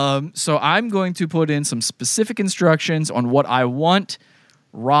 So I'm going to put in some specific instructions on what I want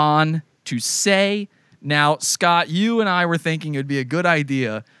Ron to say. Now, Scott, you and I were thinking it would be a good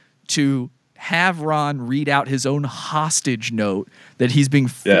idea to have Ron read out his own hostage note that he's being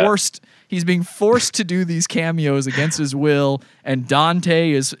forced. He's being forced to do these cameos against his will, and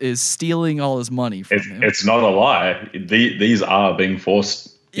Dante is stealing all his money from him. It's not a lie. These are being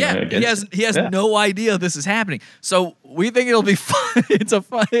forced. Yeah, he has no idea this is happening. So we think it'll be fun.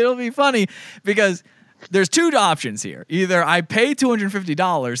 It'll be funny because there's two options here. Either I pay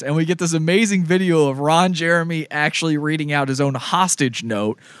 $250 and we get this amazing video of Ron Jeremy actually reading out his own hostage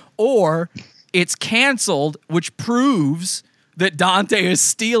note, or it's canceled, which proves that Dante is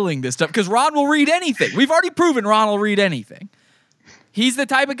stealing this stuff because Ron will read anything. We've already proven Ron will read anything. He's the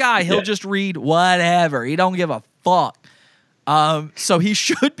type of guy, he'll just read whatever. He don't give a fuck. So he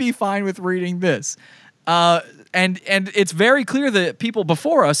should be fine with reading this. And it's very clear that people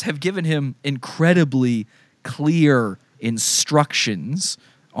before us have given him incredibly clear instructions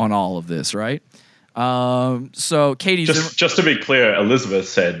on all of this, right? So Katie's just to be clear, Elizabeth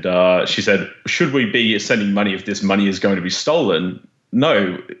said, she said, should we be sending money if this money is going to be stolen?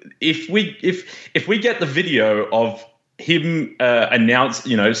 No. If we get the video of him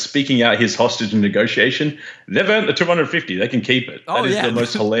speaking out his hostage negotiation, they've earned the $250. They can keep it. That is the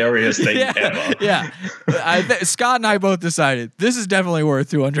most hilarious thing ever. Yeah. Scott and I both decided this is definitely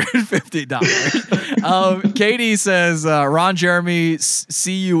worth $250. Katie says, Ron Jeremy,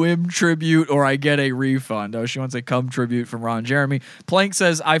 CUM tribute or I get a refund. Oh, she wants a cum tribute from Ron Jeremy. Plank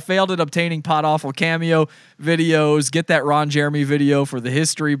says, I failed at obtaining Pod Awful cameo videos. Get that Ron Jeremy video for the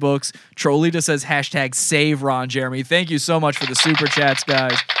history books. Trolita says, #save Ron Jeremy. Thank you so much for the super chats,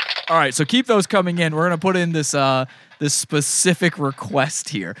 guys. All right, so keep those coming in. We're going to put in this specific request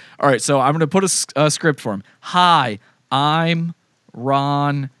here. All right, so I'm going to put a script for him. Hi, I'm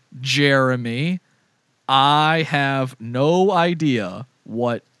Ron Jeremy. I have no idea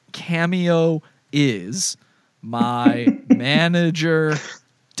what Cameo is. My manager,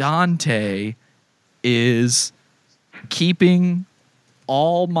 Dante, is keeping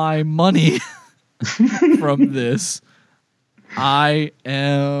all my money from this. I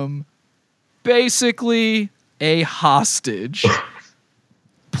am basically a hostage.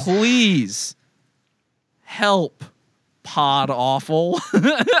 Please help, Pod Awful.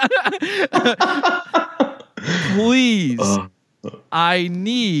 Please, I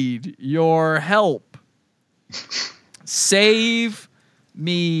need your help. Save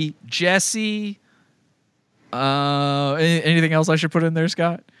me, Jesse. Anything else I should put in there,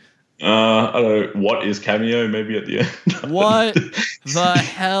 Scott? I don't know. What is Cameo? Maybe at the end. What the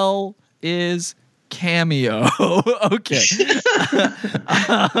hell is Cameo? Okay.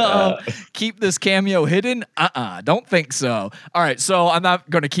 Keep this Cameo hidden? Don't think so. All right, so I'm not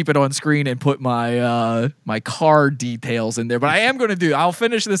going to keep it on screen and put my my card details in there, but I am going to I'll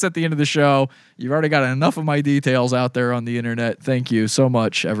finish this at the end of the show. You've already got enough of my details out there on the internet. Thank you so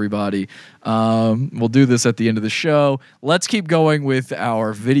much, everybody. We'll do this at the end of the show. Let's keep going with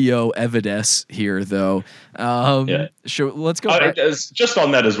our video evidence here, though. Let's go back. Just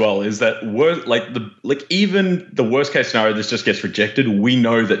on that as well, is that even the worst case scenario, this just gets rejected. We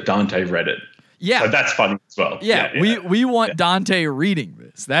know that Dante read it. Yeah, so that's funny as well. We want Dante reading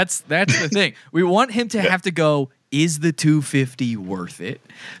this. That's the thing. We want him to have to go, is the $250 worth it?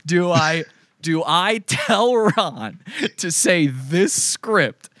 Do I tell Ron to say this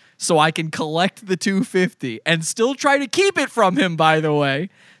script so I can collect the $250 and still try to keep it from him, by the way,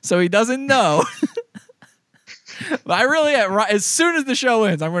 so he doesn't know? But I really, as soon as the show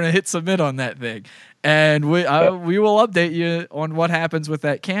ends, I'm going to hit submit on that thing. And we will update you on what happens with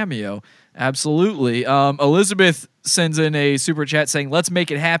that Cameo. Absolutely. Elizabeth sends in a super chat saying, let's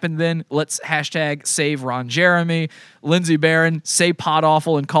make it happen then. Let's #save Ron Jeremy. Lindsay Barron, say Pod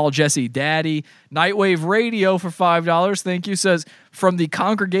Awful and call Jesse Daddy. Nightwave Radio for $5. Thank you. Says, from the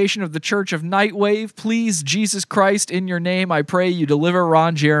congregation of the Church of Nightwave, please, Jesus Christ, in your name, I pray you deliver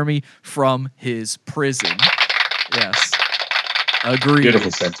Ron Jeremy from his prison. Yes. Agreed.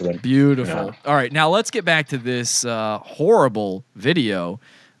 Beautiful sentiment. Beautiful. Yeah. All right, now let's get back to this horrible video.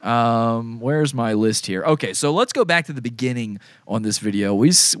 Where's my list here? Okay, so let's go back to the beginning on this video.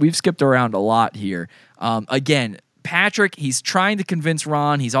 We've skipped around a lot here. Again, Patrick, he's trying to convince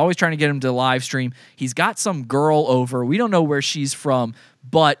Ron. He's always trying to get him to live stream. He's got some girl over. We don't know where she's from,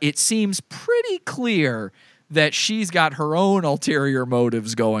 but it seems pretty clear that she's got her own ulterior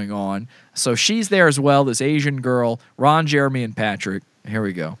motives going on. So she's there as well, this Asian girl, Ron, Jeremy, and Patrick. Here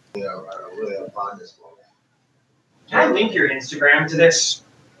we go. Can I link your Instagram to this?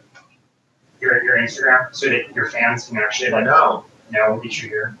 Your Instagram, so that your fans can actually know what you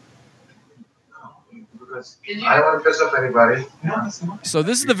hear. Because I don't want to piss off anybody. So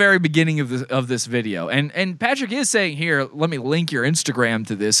this is the very beginning of this video, and Patrick is saying here, let me link your Instagram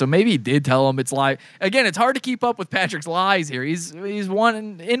to this. So maybe he did tell him it's live. Again, it's hard to keep up with Patrick's lies here. He's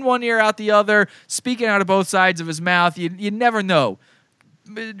one in one ear, out the other, speaking out of both sides of his mouth. You never know.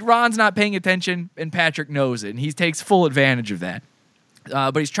 Ron's not paying attention, and Patrick knows it, and he takes full advantage of that.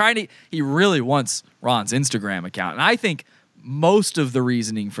 But he really wants Ron's Instagram account, and I think most of the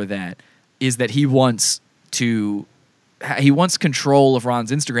reasoning for that is that he wants control of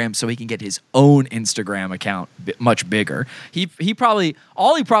Ron's Instagram so he can get his own Instagram account much bigger. He probably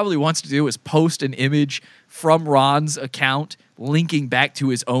wants to do is post an image from Ron's account linking back to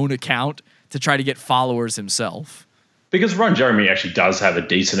his own account to try to get followers himself. Because Ron Jeremy actually does have a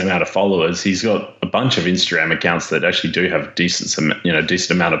decent amount of followers. He's got a bunch of Instagram accounts that actually do have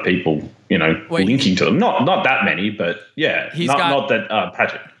decent amount of people, linking to them. Not that many, but yeah, not that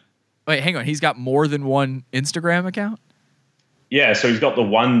Patrick. Wait, hang on. He's got more than one Instagram account? Yeah, so he's got the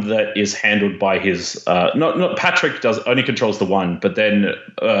one that is handled by his not Patrick only controls the one, but then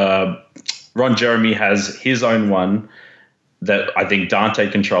Ron Jeremy has his own one that I think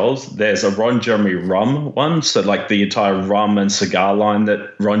Dante controls. There's a Ron Jeremy rum one, so like the entire rum and cigar line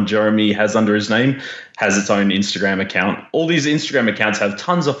that Ron Jeremy has under his name has its own Instagram account. All these Instagram accounts have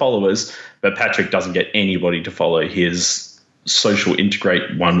tons of followers, but Patrick doesn't get anybody to follow his social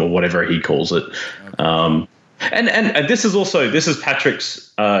integrate one or whatever he calls it. Okay. And this is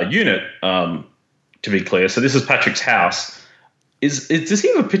Patrick's unit, to be clear. So this is Patrick's house. Does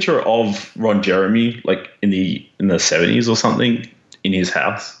he have a picture of Ron Jeremy like in the 70s or something in his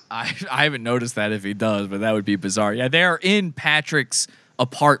house? I haven't noticed that if he does, but that would be bizarre. Yeah, they're in Patrick's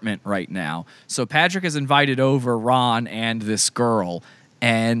apartment right now. So Patrick has invited over Ron and this girl.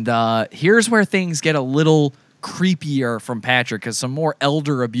 And here's where things get a little creepier from Patrick, because some more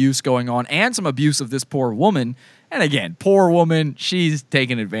elder abuse going on and some abuse of this poor woman. And again, poor woman, she's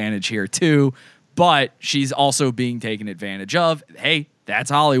taking advantage here too. But she's also being taken advantage of. Hey, that's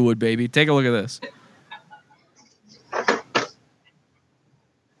Hollywood, baby. Take a look at this.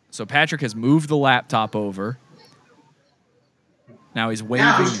 So Patrick has moved the laptop over. Now he's waving.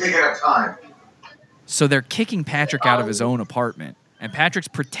 Now who's taking up time? So they're kicking Patrick out of his own apartment. And Patrick's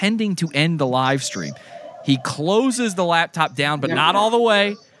pretending to end the live stream. He closes the laptop down, but not all the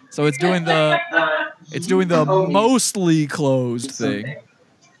way. So it's doing the mostly closed thing.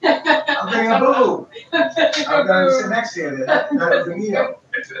 I'm thinking of Boo. I'm going to sit next to you. That's the meal.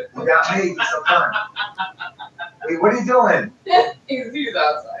 You got me for some fun. Wait, what are you doing? He's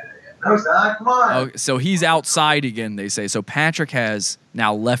outside. No, it's not. Come on. Oh, so he's outside again, they say. So Patrick has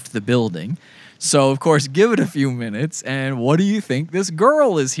now left the building. So, of course, give it a few minutes. And what do you think this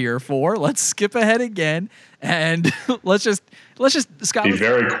girl is here for? Let's skip ahead again. And let's just Scott, be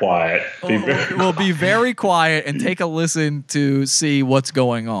very quiet. We'll be very quiet and take a listen to see what's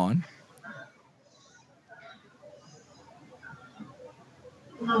going on.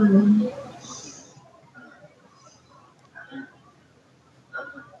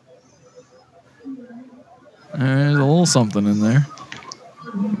 There's a little something in there.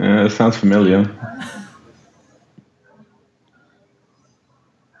 It sounds familiar.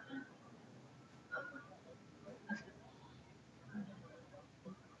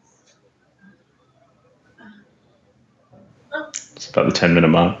 It's about the 10-minute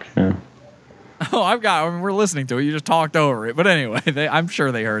mark. Yeah. Oh, we're listening to it. You just talked over it. But anyway, I'm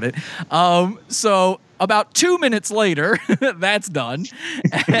sure they heard it. So about 2 minutes later, that's done.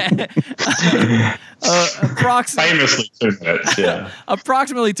 Famously 2 minutes, yeah.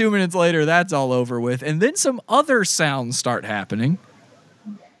 Approximately 2 minutes later, that's all over with. And then some other sounds start happening.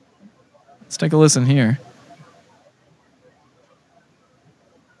 Let's take a listen here.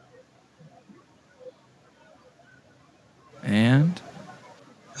 And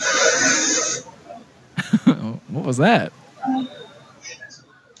what was that?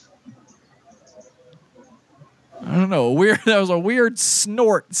 I don't know. That was a weird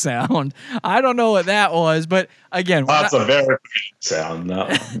snort sound. I don't know what that was, but again, that's a very weird sound. No.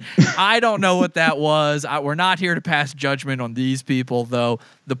 I don't know what that was. We're not here to pass judgment on these people, though.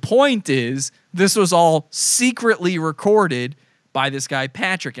 The point is, this was all secretly recorded by this guy,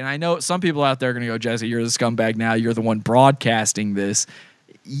 Patrick. And I know some people out there are going to go, Jesse, you're the scumbag now. You're the one broadcasting this.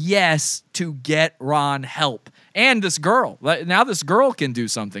 Yes, to get Ron help. And this girl. Now this girl can do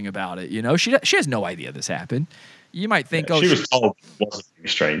something about it. You know, she has no idea this happened. You might think, she was told it wasn't being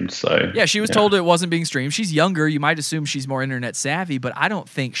streamed. So yeah, she was told it wasn't being streamed. She's younger. You might assume she's more internet savvy, but I don't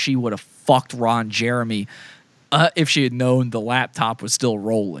think she would have fucked Ron Jeremy if she had known the laptop was still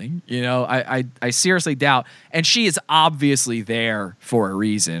rolling. You know, I seriously doubt. And she is obviously there for a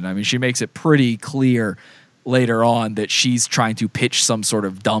reason. I mean, she makes it pretty clear later on that she's trying to pitch some sort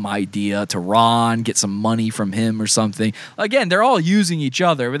of dumb idea to Ron, get some money from him or something. Again, they're all using each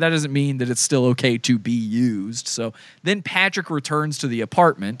other, but that doesn't mean that it's still okay to be used. So then Patrick returns to the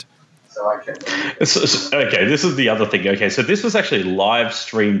apartment. Okay, this is the other thing. Okay, so this was actually live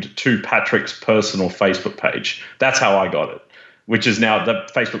streamed to Patrick's personal Facebook page. That's how I got it, which is now, the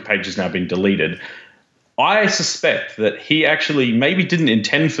Facebook page has now been deleted. I suspect that he actually maybe didn't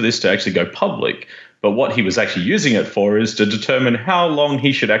intend for this to actually go public, but what he was actually using it for is to determine how long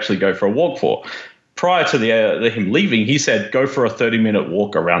he should actually go for a walk for. Prior to him leaving, he said, go for a 30-minute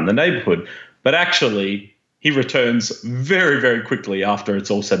walk around the neighborhood. But actually, he returns very, very quickly after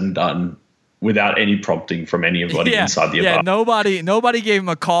it's all said and done without any prompting from anybody inside the apartment. Yeah, nobody gave him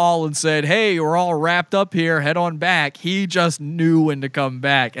a call and said, hey, we're all wrapped up here, head on back. He just knew when to come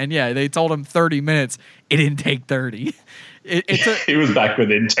back. And yeah, they told him 30 minutes. It didn't take 30. it took He was back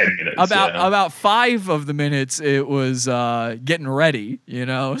within 10 minutes. about 5 of the minutes. It was getting ready, you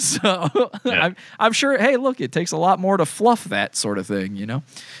know. So I'm sure. Hey, look, it takes a lot more to fluff that sort of thing, you know.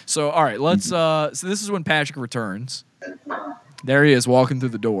 So all right, let's. So this is when Patrick returns. There he is, walking through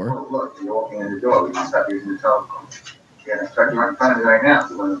the door. Look, you're walking in the door. We can stop using the telephone. Yeah, start your phone right now.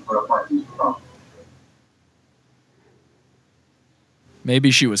 So we're going to put up on the phone. Maybe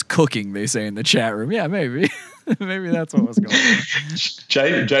she was cooking, they say in the chat room. Yeah, maybe. Maybe that's what was going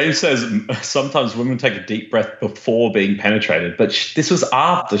on. James says sometimes women take a deep breath before being penetrated, but this was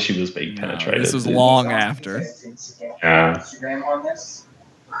after she was being penetrated. This was long after. Instagram on this?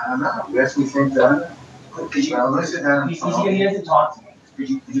 I don't know. Yes, we think that. Well, listen, He hasn't talked to me.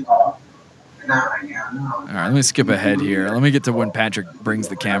 Did you call him? No. All right, let me skip ahead here. Let me get to when Patrick brings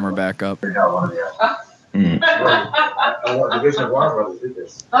the camera back up. The Division of Warner Brothers did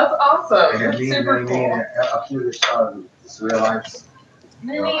this. That's awesome. And That's me super and cool. up to this real life.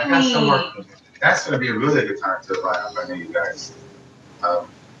 You know, I got some work. That's going to be a really good time to line up. I know you guys,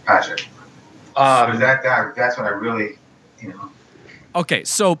 Patrick. That's what I really, you know. Okay,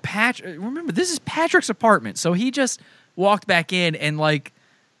 so Patrick, remember, this is Patrick's apartment. So he just walked back in and, like,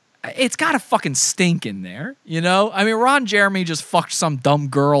 it's got to fucking stink in there, you know? I mean, Ron Jeremy just fucked some dumb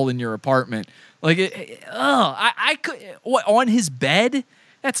girl in your apartment. Like, I could, what, on his bed?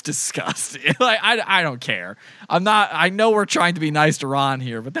 That's disgusting. Like, I don't care. I know we're trying to be nice to Ron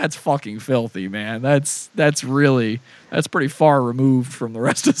here, but that's fucking filthy, man. That's pretty far removed from the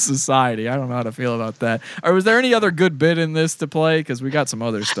rest of society. I don't know how to feel about that. Or was there any other good bit in this to play? Because we got some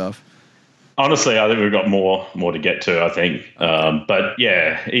other stuff. Honestly, I think we've got more to get to, I think. But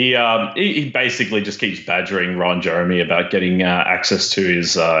yeah, he basically just keeps badgering Ron Jeremy about getting access to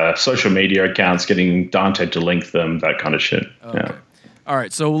his social media accounts, getting Dante to link them, that kind of shit. Okay. Yeah. All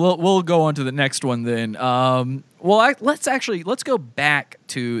right, so we'll go on to the next one then. Let's go back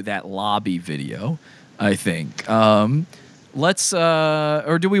to that lobby video, I think. Or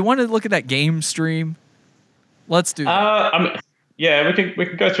do we want to look at that game stream? Let's do that. Yeah, we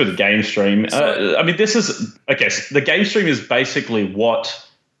can go through the game stream. This is okay. So the game stream is basically what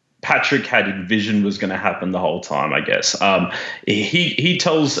Patrick had envisioned was going to happen the whole time, I guess. He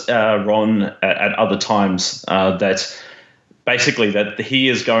tells Ron at other times that basically that he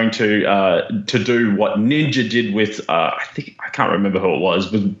is going to do what Ninja did with I can't remember who it was,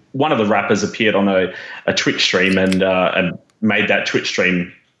 but one of the rappers appeared on a Twitch stream and made that Twitch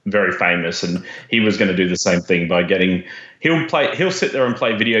stream very famous, and he was going to do the same thing by he'll sit there and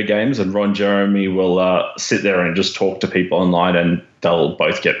play video games, and Ron Jeremy will sit there and just talk to people online, and they'll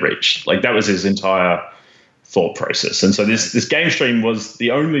both get rich. Like, that was his entire thought process. And so this game stream was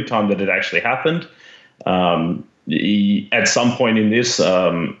the only time that it actually happened. At some point in this,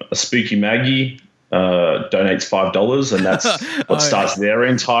 a Spooky Maggie donates $5, and that's what starts their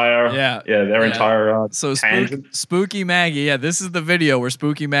entire entire so tangent. Spooky Maggie, this is the video where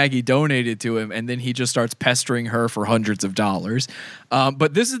Spooky Maggie donated to him, and then he just starts pestering her for hundreds of dollars.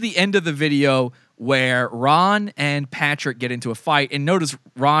 But this is the end of the video where Ron and Patrick get into a fight, and notice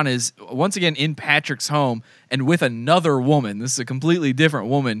Ron is once again in Patrick's home and with another woman. This is a completely different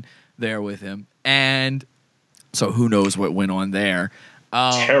woman there with him, and so who knows what went on there.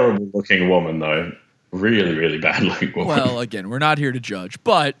 Terrible looking woman, though. Really, really bad looking woman. Well, again, we're not here to judge,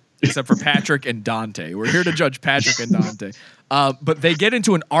 but except for Patrick and Dante. We're here to judge Patrick and Dante. But they get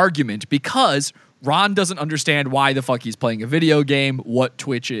into an argument because Ron doesn't understand why the fuck he's playing a video game, what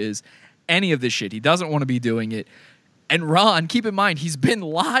Twitch is, any of this shit. He doesn't want to be doing it. And Ron, keep in mind, he's been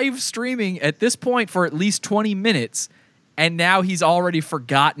live streaming at this point for at least 20 minutes, and now he's already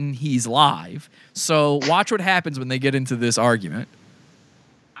forgotten he's live. So watch what happens when they get into this argument.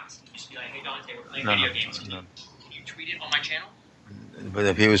 Video games. Can you tweet it on my channel? But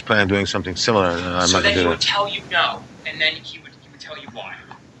if he was planning on doing something similar, I'm not So going to then do he would that. tell you no, and then he would tell you why.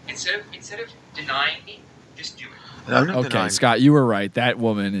 Instead of denying me, just do it. I'm not Okay, denying. Scott, you were right. That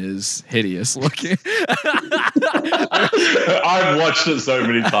woman is hideous looking. I've watched it so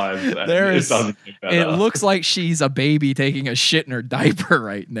many times. It looks like she's a baby taking a shit in her diaper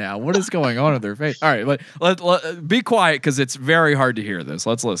right now. What is going on with her face? All right, let be quiet because it's very hard to hear this.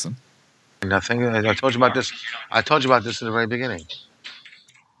 Let's listen. Nothing. I told you about this. I told you about this in the very beginning.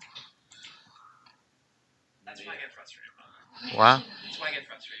 That's why I get frustrated. What? That's why I get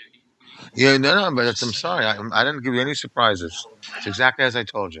frustrated. Yeah, no, but I'm sorry. I didn't give you any surprises. It's exactly as I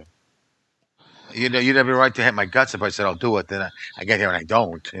told you. You'd have every right to hit my guts if I said I'll do it. Then I get here and I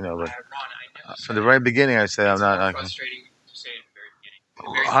don't. But from the very beginning, I said I'm not. Frustrating to say it at the very beginning.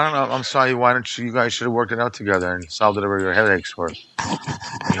 I don't know. I'm sorry. Why don't you guys should have worked it out together and solved whatever your headaches were?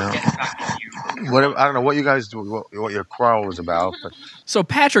 You know? Whatever, I don't know what you guys do, what your quarrel was about. But So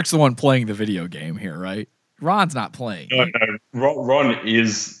Patrick's the one playing the video game here, right? Ron's not playing. No. Ron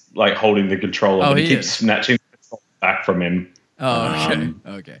is like holding the controller. Oh, but he he keeps is. snatching the controller back from him. Oh, okay.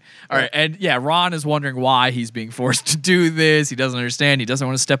 Okay. All right. And yeah, Ron is wondering why he's being forced to do this. He doesn't understand. He doesn't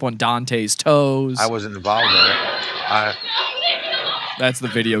want to step on Dante's toes. I wasn't involved in it. That's the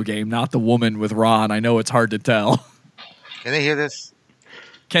video game, not the woman with Ron. I know it's hard to tell. Can they hear this?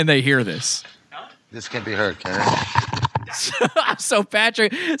 Can they hear this? This can't be heard, can it? So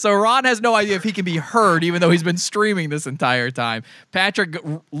Ron has no idea if he can be heard, even though he's been streaming this entire time. Patrick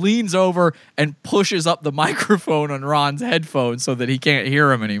leans over and pushes up the microphone on Ron's headphones so that he can't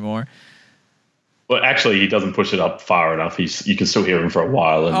hear him anymore. Well, actually, he doesn't push it up far enough. You can still hear him for a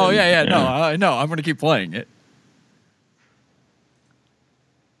while. And No, I'm going to keep playing it.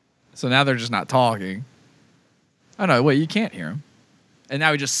 So now they're just not talking. Oh, no, wait, you can't hear him. And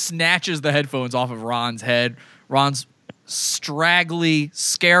now he just snatches the headphones off of Ron's head. Ron's straggly,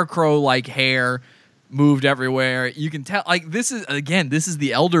 scarecrow-like hair moved everywhere. You can tell, like, this is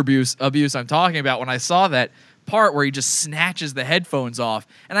the elder abuse I'm talking about when I saw that part where he just snatches the headphones off.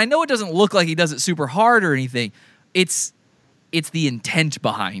 And I know it doesn't look like he does it super hard or anything. It's the intent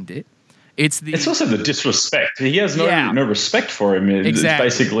behind it. It's also the disrespect. He has no respect for him. Exactly.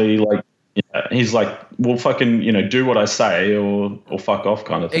 It's basically like, he's like, well, fucking, do what I say or fuck off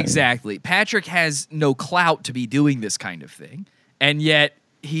kind of thing. Exactly. Patrick has no clout to be doing this kind of thing. And yet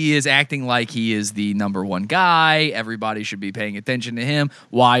he is acting like he is the number one guy. Everybody should be paying attention to him.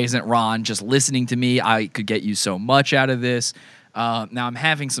 Why isn't Ron just listening to me? I could get you so much out of this. Now I'm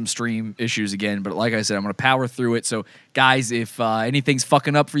having some stream issues again, but like I said, I'm going to power through it. So guys, if anything's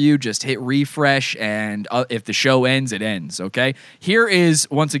fucking up for you, just hit refresh, and if the show ends, it ends, okay? Here is,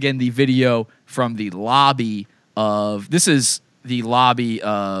 once again, the video from the lobby of... This is the lobby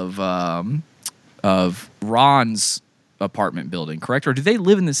of Ron's apartment building, correct? Or do they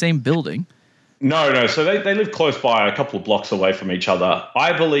live in the same building? No. So they live close by, a couple of blocks away from each other.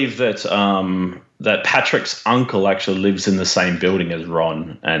 I believe that that Patrick's uncle actually lives in the same building as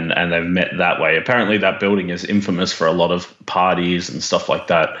Ron, and they've met that way. Apparently that building is infamous for a lot of parties and stuff like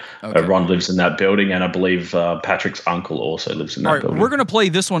that. Okay. Ron lives in that building, and I believe Patrick's uncle also lives in that building. We're going to play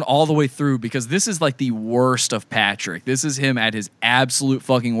this one all the way through because this is like the worst of Patrick. This is him at his absolute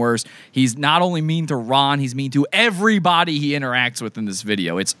fucking worst. He's not only mean to Ron, he's mean to everybody he interacts with in this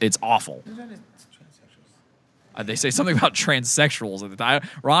video. It's awful. They say something about transsexuals at the time.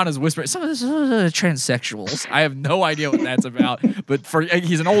 Ron is whispering, some of this transsexuals. I have no idea what that's about. But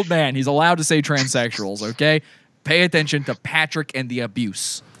he's an old man. He's allowed to say transsexuals, okay? Pay attention to Patrick and the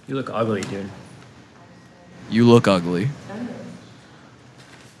abuse. You look ugly, dude. You look ugly.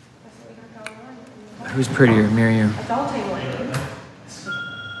 Who's prettier, me or you?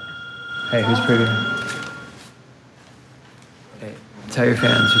 Hey, who's prettier? Hey, tell your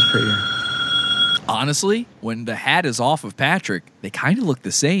fans who's prettier. Honestly, when the hat is off of Patrick, they kind of look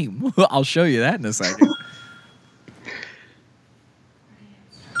the same. I'll show you that in a second.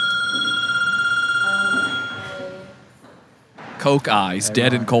 Coke eyes,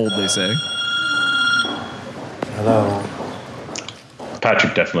 dead and cold, they say. Hello.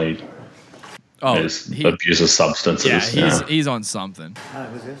 Patrick definitely abuses substances. Yeah, he's on something. Hi,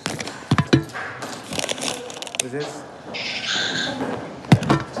 who's this? Who's this?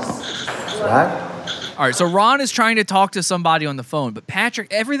 What? All right, so Ron is trying to talk to somebody on the phone, but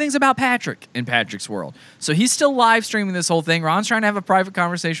everything's about Patrick in Patrick's world. So he's still live streaming this whole thing. Ron's trying to have a private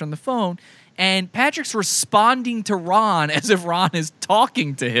conversation on the phone, and Patrick's responding to Ron as if Ron is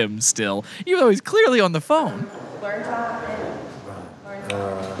talking to him still, even though he's clearly on the phone.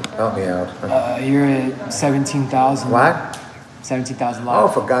 Help me out. You're at 17,000. What? 17,000 Oh,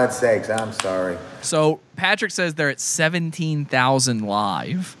 live. for God's sakes, I'm sorry. So Patrick says they're at 17,000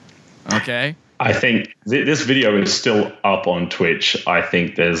 live. Okay? I think this video is still up on Twitch. I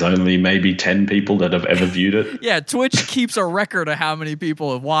think there's only maybe 10 people that have ever viewed it. Yeah, Twitch keeps a record of how many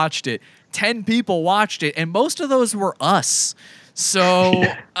people have watched it. 10 people watched it, and most of those were us. So,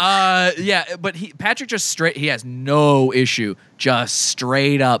 but Patrick he has no issue, just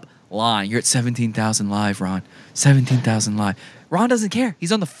straight up lying. You're at 17,000 live, Ron. 17,000 live. Ron doesn't care.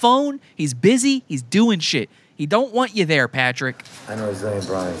 He's on the phone. He's busy. He's doing shit. He don't want you there, Patrick. I know his name,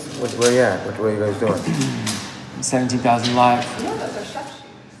 Brian. Where you at? What are you guys doing? 17,000 live.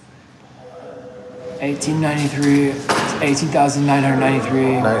 1893.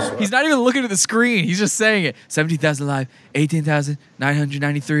 18,993. Nice. He's not even looking at the screen. He's just saying it. 17,000 live.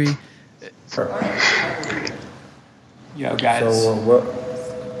 18,993. Yo, guys. So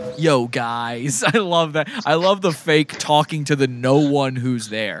yo, guys. I love that. I love the fake talking to the no one who's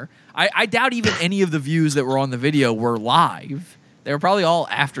there. I doubt even any of the views that were on the video were live. They were probably all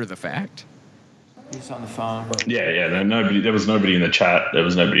after the fact. He's on the phone. Yeah. There was nobody in the chat. There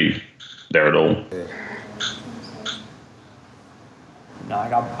was nobody there at all. No,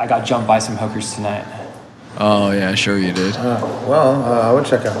 I got jumped by some hookers tonight. Oh, yeah, sure you did. I would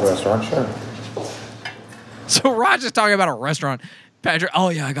check out the restaurant, sure. So Roger's talking about a restaurant. Patrick, oh,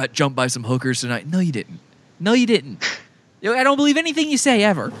 yeah, I got jumped by some hookers tonight. No, you didn't. No, you didn't. I don't believe anything you say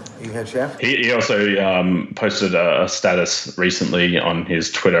ever. You head chef? He also posted a status recently on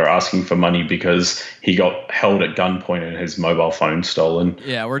his Twitter asking for money because he got held at gunpoint and his mobile phone stolen.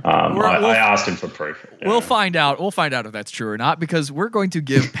 Yeah, I asked him for proof. Yeah. We'll find out. We'll find out if that's true or not because we're going to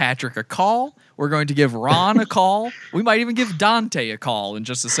give Patrick a call. We're going to give Ron a call. We might even give Dante a call in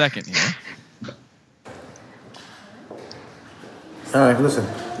just a second here. All right, listen.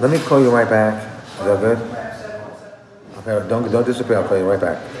 Let me call you right back. Is that good? Okay, don't disappear. I'll call you right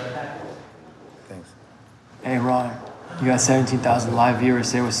back. Thanks. Hey, Ron, you got 17,000 live viewers.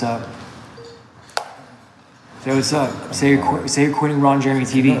 Say what's up. Say what's up. Say you're quitting Ron Jeremy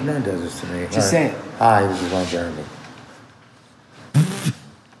TV. No one does this to me. Just say it. Hi, this is Ron Jeremy.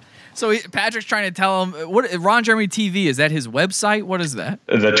 So Patrick's trying to tell him, what Ron Jeremy TV, is that his website? What is that?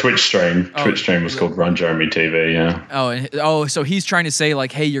 The Twitch stream. Twitch stream was called Ron Jeremy TV, yeah. So he's trying to say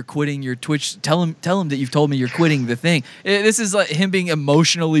like, hey, you're quitting your Twitch. Tell him that you've told me you're quitting the thing. This is like him being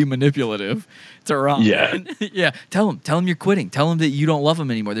emotionally manipulative to Ron. Yeah. Yeah. Tell him you're quitting. Tell him that you don't love him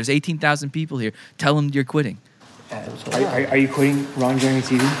anymore. There's 18,000 people here. Tell him you're quitting. Are you quitting Ron Jeremy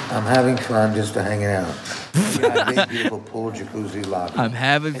TV? I'm having fun just hanging out. Big, beautiful pool, jacuzzi, lobby. I'm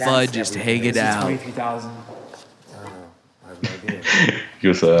having fun just hanging out. 23,000. I have no idea.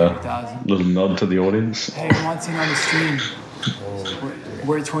 Give us a little nod to the audience. Hey, Ron's in on the stream.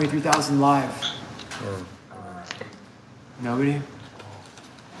 We're at 23,000 live. Nobody?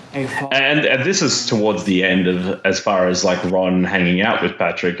 Hey, and this is towards the end of as far as like Ron hanging out with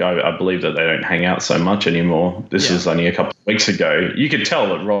Patrick. I believe that they don't hang out so much anymore. This was only a couple of weeks ago. You could tell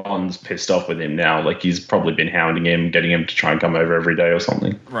that Ron's pissed off with him now. Like he's probably been hounding him, getting him to try and come over every day or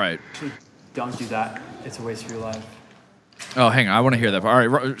something. Right. Don't do that. It's a waste of your life. Oh, hang on. I want to hear that. All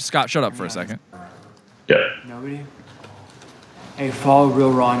right, Scott, shut up for a second. Yeah. Nobody? Hey, follow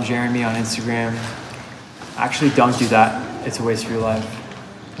Real Ron Jeremy on Instagram. Actually, don't do that. It's a waste of your life.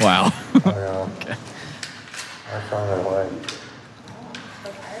 Wow. Okay. I found a way.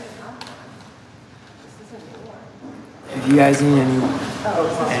 If you guys need any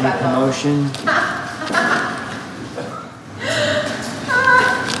promotion,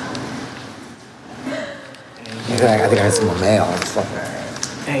 I think I had some more mail.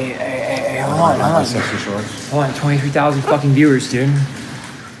 Hey, hold on. Hold on, 23,000 fucking viewers, dude.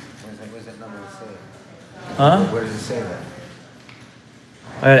 Where's that number say? Huh? Where does it say that?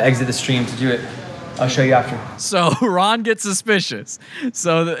 I gotta exit the stream to do it. I'll show you after. So Ron gets suspicious.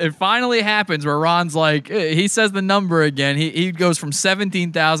 So it finally happens where Ron's like, he says the number again. He goes from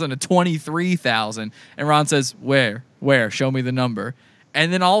 17,000 to 23,000. And Ron says, where? Show me the number.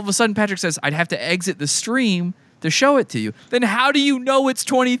 And then all of a sudden Patrick says, I'd have to exit the stream to show it to you. Then how do you know it's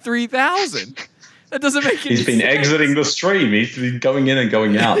 23,000? That doesn't make any sense. He's been exiting the stream. He's been going in and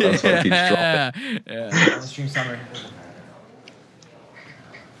going out. That's why he keeps dropping. Yeah. On the stream summary.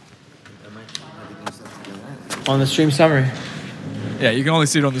 On the stream summary. Yeah, you can only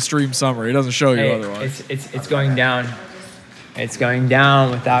see it on the stream summary. It doesn't show you otherwise. It's going down. It's going down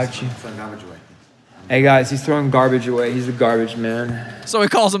without you. Hey guys, he's throwing garbage away. He's a garbage man. So he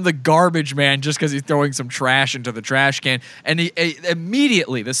calls him the garbage man just because he's throwing some trash into the trash can. And he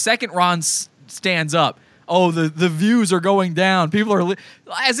immediately, the second Ron stands up, oh, the views are going down. People are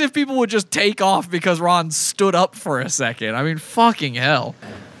as if people would just take off because Ron stood up for a second. I mean, fucking hell.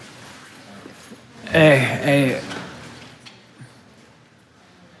 Hey.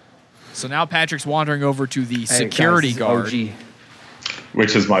 So now Patrick's wandering over to the security guard. OG.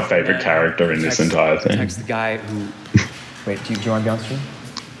 Which is my favorite character in this entire thing. Text the guy who... Wait, do you want to be on stream?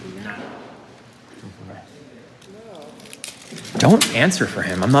 Don't answer for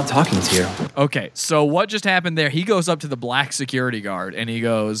him. I'm not talking to you. Okay, so what just happened there? He goes up to the black security guard and he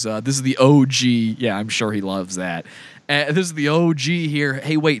goes, this is the OG. Yeah, I'm sure he loves that. This is the OG here.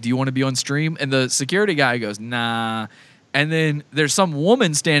 Hey, wait, do you want to be on stream? And the security guy goes, nah. And then there's some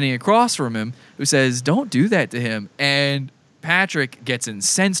woman standing across from him who says, don't do that to him. And Patrick gets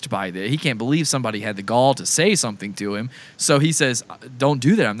incensed by this. He can't believe somebody had the gall to say something to him. So he says, don't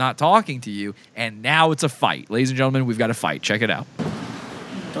do that. I'm not talking to you. And now it's a fight. Ladies and gentlemen, we've got a fight. Check it out.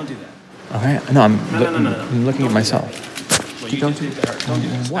 Don't do that. Okay. No, I'm looking at myself. Well, Don't do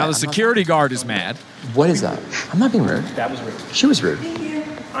that. Now the security guard is mad. What is that? I'm not being rude. That was rude. She was rude.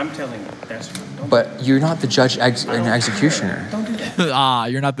 I'm telling you, that's rude. But you're not the judge and executioner. Don't do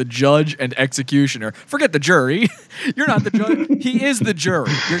that. You're not the judge and executioner. Forget the jury. You're not the judge. He is the jury.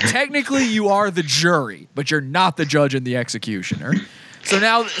 You are the jury, but you're not the judge and the executioner. So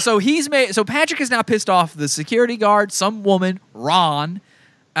now, so Patrick is now pissed off the security guard, some woman, Ron,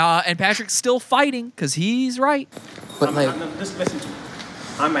 and Patrick's still fighting because he's right. But listen to me.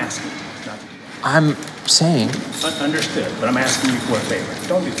 I'm asking you not to do that. I'm saying. Understood, but I'm asking you for a favor.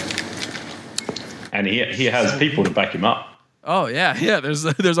 Don't do that. And he has people to back him up. Oh yeah. There's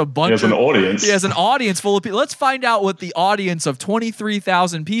a bunch. He has an audience. He has an audience full of people. Let's find out what the audience of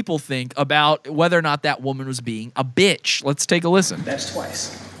 23,000 people think about whether or not that woman was being a bitch. Let's take a listen. That's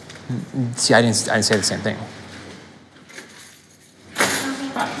twice. See, I didn't say the same thing.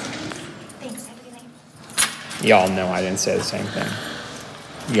 Y'all know I didn't say the same thing.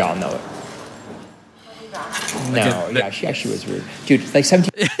 Y'all know it. No, she actually was rude. Dude, like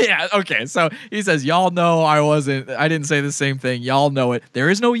 17. Yeah, okay. So he says, y'all know I didn't say the same thing. Y'all know it. There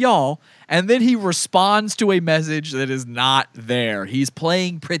is no y'all. And then he responds to a message that is not there. He's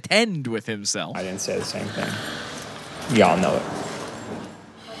playing pretend with himself. I didn't say the same thing. Y'all know it.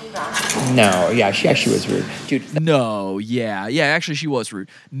 No, she actually was rude. Dude. No, actually she was rude.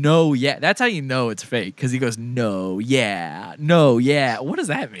 No, that's how you know it's fake, because he goes, no, yeah. What does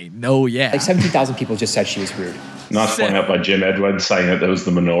that mean? No, yeah. Like 17,000 people just said she was rude. Nice point out by Jim Edwards saying that there was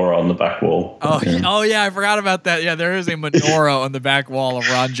the menorah on the back wall. Oh yeah, I forgot about that. Yeah, there is a menorah on the back wall of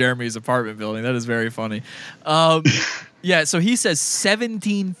Ron Jeremy's apartment building. That is very funny. Yeah, so he says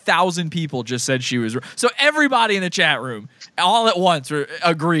 17,000 people just said she was rude. So everybody in the chat room, all at once,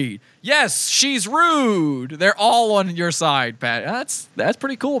 agreed. Yes, she's rude. They're all on your side, Pat. That's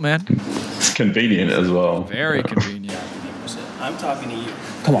pretty cool, man. It's convenient as well. Very convenient. I'm talking to you.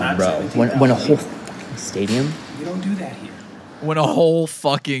 Come on, bro. When a whole stadium. We don't do that here. When a whole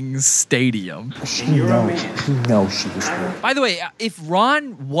fucking stadium. You're a man. No, she was rude. By the way, if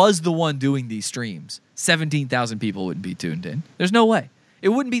Ron was the one doing these streams, 17,000 people wouldn't be tuned in. There's no way. It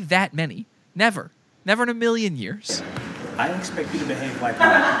wouldn't be that many. Never in a million years. I expect you to behave like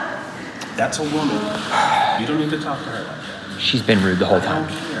that. That's a woman. You don't need to talk to her like that. She's been rude the whole time. I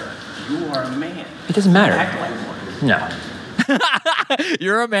don't care. You are a man. It doesn't matter. Act like one. No.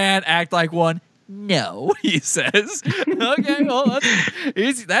 You're a man, act like one. No, he says. Okay, well,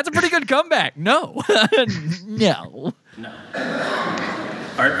 that's a pretty good comeback. No. No.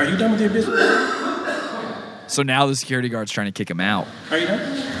 Are you done with your business? So now the security guard's trying to kick him out. Are you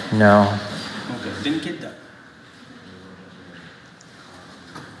done? No. Okay, then get done.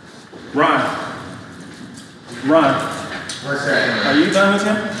 Ron. What's that? Are you done with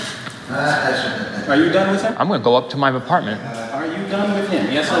him? Are you done with him? I'm going to go up to my apartment. Are you done with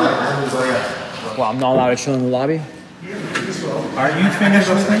him? Yes or no? Well, I'm not allowed to chill in the lobby? Are you finished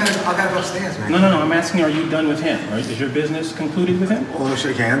with him? I gotta go upstairs, man. No. I'm asking, are you done with him? Is your business concluded with him? We'll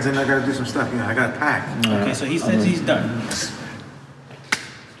shake hands and I gotta do some stuff. I gotta pack. Okay, so he says he's done.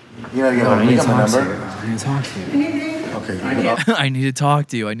 You got my number? I need to talk to you. Okay. I need to talk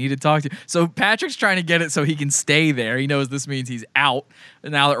to you. So Patrick's trying to get it so he can stay there. He knows this means he's out.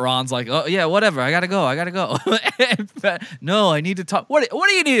 And now that Ron's like, oh, yeah, whatever. I got to go. No, I need to talk. What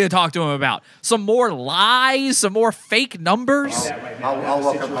do you need to talk to him about? Some more lies? Some more fake numbers? I'll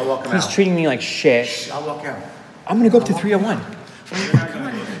walk him He's out. treating me like shit. I'll walk out. I'm going to go up to 301.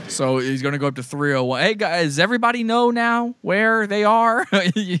 So he's going to go up to 301. Hey guys, does everybody know now where they are?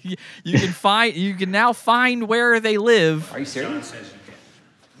 you can now find where they live. Are you serious?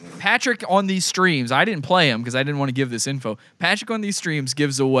 Patrick on these streams, I didn't play him because I didn't want to give this info. Patrick on these streams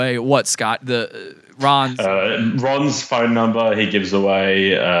gives away what, Scott? Ron's phone number he gives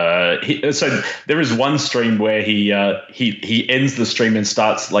away. So there is one stream where he ends the stream and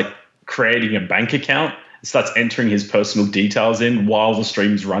starts like creating a bank account. Starts entering his personal details in while the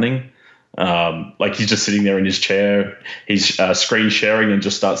stream's running. Like he's just sitting there in his chair. He's screen sharing and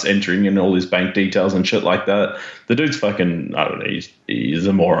just starts entering in all his bank details and shit like that. The dude's fucking, I don't know, he's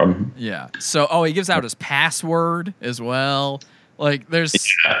a moron. Yeah. So, he gives out his password as well. Like there's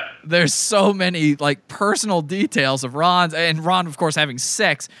so many like personal details of Ron's, and Ron, of course, having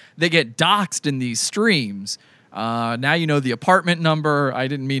sex. They get doxxed in these streams. Now you know the apartment number. I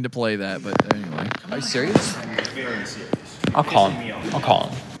didn't mean to play that, but anyway. Are you serious? Very serious. I'll call him.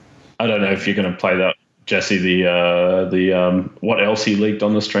 I don't know if you're going to play that, Jesse. The what else he leaked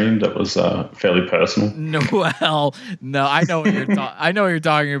on the stream that was fairly personal. No, I know what you're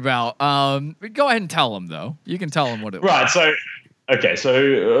talking about. Go ahead and tell him though. You can tell him what it was. Right. So Okay,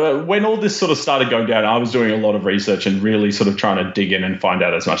 so when all this sort of started going down, I was doing a lot of research and really sort of trying to dig in and find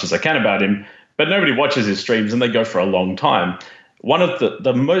out as much as I can about him. But nobody watches his streams, and they go for a long time. One of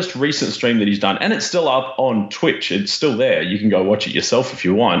the most recent stream that he's done, and it's still up on Twitch. It's still there. You can go watch it yourself if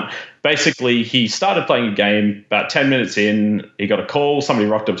you want. Basically, he started playing a game. About 10 minutes in, he got a call. Somebody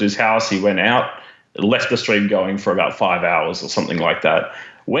rocked up to his house. He went out, left the stream going for about 5 hours or something like that.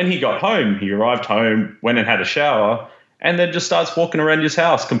 When he got home, he arrived home, went and had a shower, and then just starts walking around his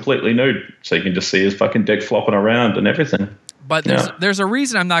house completely nude. So you can just see his fucking dick flopping around and everything. But there's a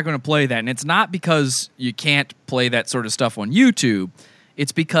reason I'm not going to play that, and it's not because you can't play that sort of stuff on YouTube.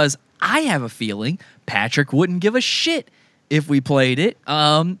 It's because I have a feeling Patrick wouldn't give a shit if we played it,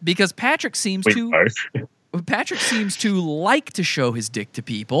 because Patrick seems to like to show his dick to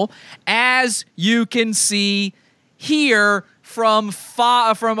people, as you can see here from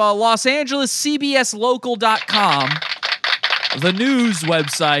Los Angeles CBSLocal.com, the news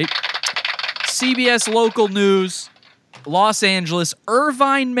website, CBS Local News. Los Angeles,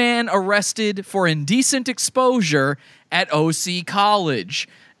 Irvine man arrested for indecent exposure at OC College.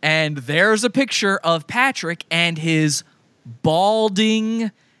 And there's a picture of Patrick and his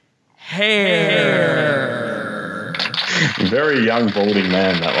balding hair. Very young balding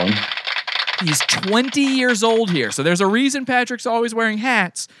man, that one. He's 20 years old here. So there's a reason Patrick's always wearing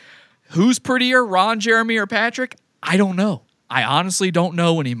hats. Who's prettier, Ron Jeremy or Patrick? I don't know. I honestly don't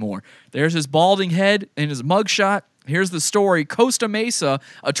know anymore. There's his balding head in his mugshot. Here's the story. Costa Mesa,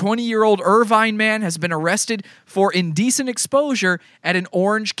 a 20-year-old Irvine man has been arrested for indecent exposure at an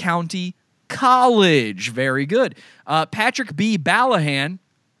Orange County college. Very good. Patrick B. Ballahan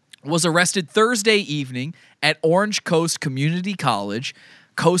was arrested Thursday evening at Orange Coast Community College,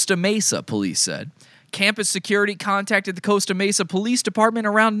 Costa Mesa, police said. Campus security contacted the Costa Mesa Police Department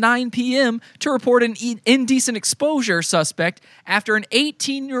around 9 p.m. to report an indecent exposure suspect after an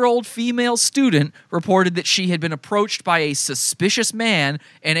 18-year-old female student reported that she had been approached by a suspicious man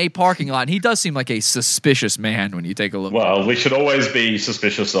in a parking lot. And he does seem like a suspicious man when you take a look. Well, we should always be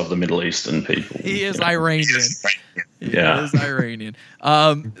suspicious of the Middle Eastern people. He is Iranian. Yeah. He is Iranian.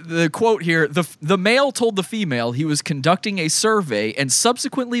 The quote here, the male told the female he was conducting a survey and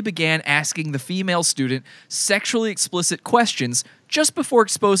subsequently began asking the female student sexually explicit questions just before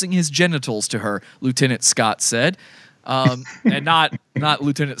exposing his genitals to her, Lieutenant Scott said. And not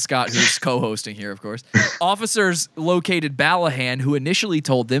Lieutenant Scott, who's co-hosting here, of course. Officers located Ballahan, who initially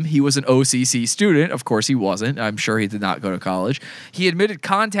told them he was an OCC student. Of course, he wasn't. I'm sure he did not go to college. He admitted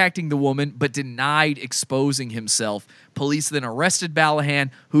contacting the woman, but denied exposing himself. Police then arrested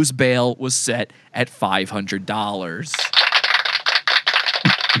Ballahan, whose bail was set at $500.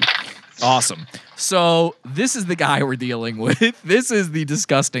 Awesome. So this is the guy we're dealing with. This is the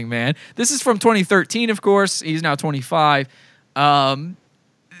disgusting man. This is from 2013, of course. He's now 25.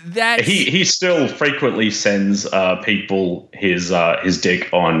 He still frequently sends people his dick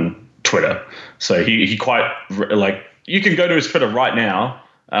on Twitter. So he quite like, you can go to his Twitter right now,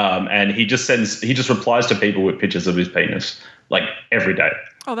 and he just replies to people with pictures of his penis like every day.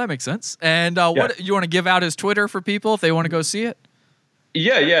 Oh, that makes sense. And what you want to give out his Twitter for people if they want to go see it?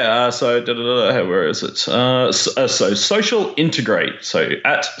 Yeah. So where is it? So Social Integrate. So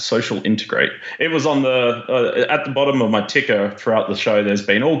at Social Integrate. It was on the at the bottom of my ticker throughout the show. There's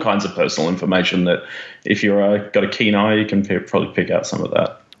been all kinds of personal information that, if you're got a keen eye, you can probably pick out some of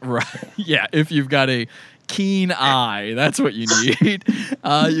that. Right. Yeah. If you've got a keen eye, that's what you need.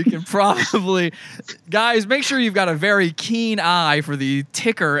 You can probably, guys, make sure you've got a very keen eye for the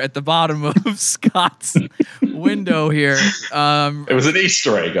ticker at the bottom of Scott's window here. It was an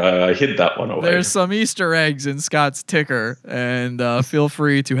Easter egg. I hid that one away. There's some Easter eggs in Scott's ticker, and feel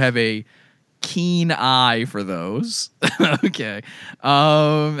free to have a keen eye for those. Okay.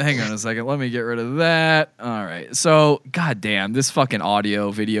 Hang on a second. Let me get rid of that. All right. So, goddamn, this fucking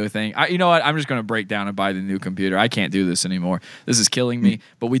audio video thing. You know what? I'm just going to break down and buy the new computer. I can't do this anymore. This is killing me.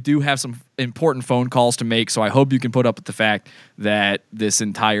 But we do have some important phone calls to make, so I hope you can put up with the fact that this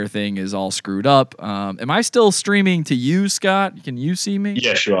entire thing is all screwed up. Am I still streaming to you, Scott? Can you see me?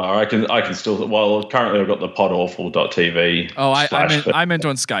 Yes, you are. I can still. Well, currently I've got the podawful.tv. Oh, I meant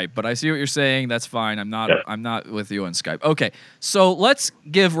on Skype, but I see what you're saying. That's fine. I'm not. Yep. I'm not with you on Skype. Okay, so let's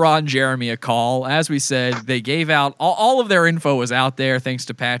give Ron Jeremy a call. As we said, they gave out all of their info was out there thanks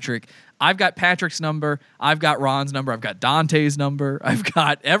to Patrick. I've got Patrick's number. I've got Ron's number. I've got Dante's number. I've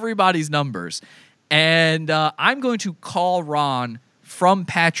got everybody's numbers. And I'm going to call Ron from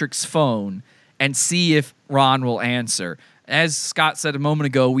Patrick's phone and see if Ron will answer. As Scott said a moment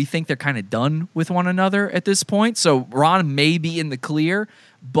ago, we think they're kind of done with one another at this point. So Ron may be in the clear,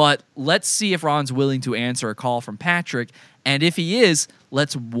 but let's see if Ron's willing to answer a call from Patrick. And if he is,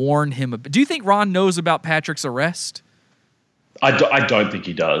 let's warn him. Do you think Ron knows about Patrick's arrest? I don't think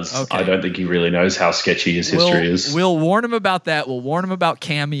he does. Okay. I don't think he really knows how sketchy his history is. We'll warn him about that. We'll warn him about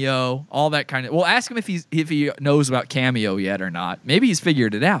Cameo, all that kind of. We'll ask him if he knows about Cameo yet or not. Maybe he's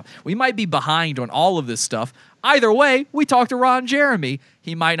figured it out. We might be behind on all of this stuff. Either way, we talked to Ron Jeremy.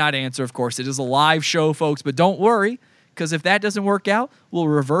 He might not answer, of course. It is a live show, folks, but don't worry, because if that doesn't work out, we'll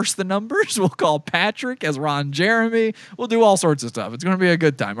reverse the numbers. We'll call Patrick as Ron Jeremy. We'll do all sorts of stuff. It's going to be a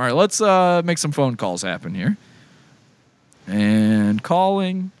good time. All right, let's make some phone calls happen here. And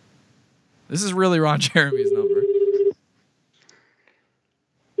calling. This is really Ron Jeremy's number.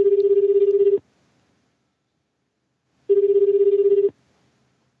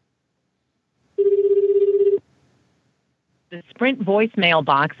 The Sprint voicemail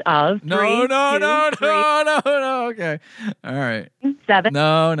box of No. Okay. All right. 7.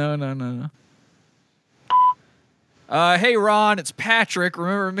 No. Hey, Ron, it's Patrick.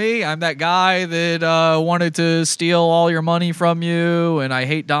 Remember me? I'm that guy that wanted to steal all your money from you, and I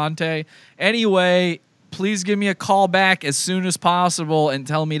hate Dante. Anyway, please give me a call back as soon as possible and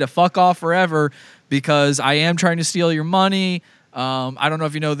tell me to fuck off forever because I am trying to steal your money. I don't know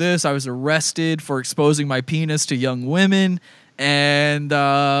if you know this. I was arrested for exposing my penis to young women. And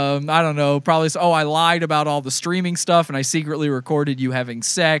I don't know, probably, I lied about all the streaming stuff and I secretly recorded you having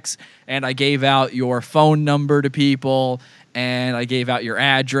sex and I gave out your phone number to people and I gave out your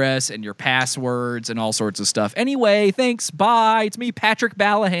address and your passwords and all sorts of stuff. Anyway, thanks. Bye. It's me, Patrick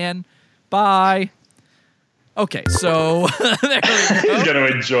Ballahan. Bye. Okay, so there we go. He's going to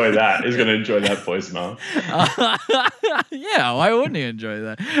enjoy that. He's going to enjoy that voicemail. Yeah, why wouldn't he enjoy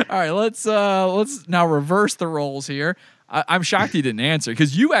that? All right, let's now reverse the roles here. I'm shocked he didn't answer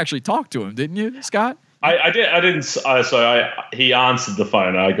because you actually talked to him, didn't you, Scott? I didn't. He answered the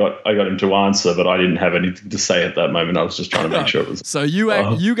phone. I got him to answer, but I didn't have anything to say at that moment. I was just trying to make sure it was. So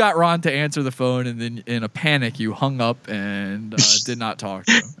you got Ron to answer the phone, and then in a panic, you hung up and did not talk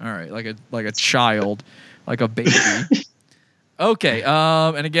to him. All right, like a child, like a baby. Okay.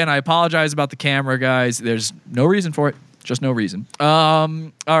 And again, I apologize about the camera, guys. There's no reason for it. Just no reason.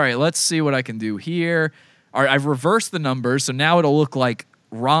 All right, let's see what I can do here. All right, I've reversed the numbers, so now it'll look like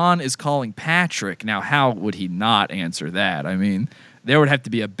Ron is calling Patrick. Now, how would he not answer that? I mean, there would have to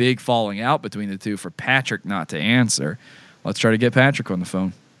be a big falling out between the two for Patrick not to answer. Let's try to get Patrick on the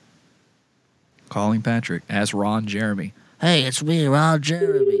phone. Calling Patrick as Ron Jeremy. Hey, it's me, Ron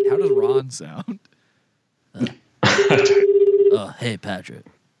Jeremy. How does Ron sound? Hey, Patrick.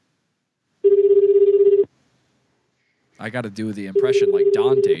 I got to do the impression like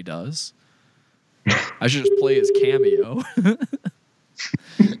Dante does. I should just play his Cameo.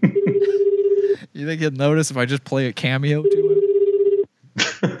 You think he'll notice if I just play a Cameo to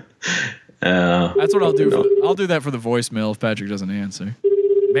him? That's what I'll do. I'll do that for the voicemail if Patrick doesn't answer.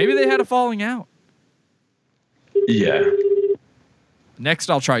 Maybe they had a falling out. Yeah.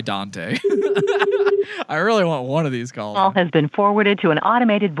 Next, I'll try Dante. I really want one of these calls. Call has been forwarded to an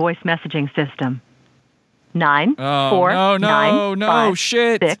automated voice messaging system. 9 4 9 5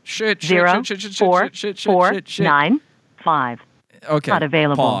 6 0 4 4 9 5. Okay. Not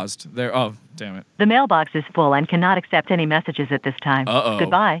available. Paused. There. Oh, damn it. The mailbox is full and cannot accept any messages at this time. Uh-oh.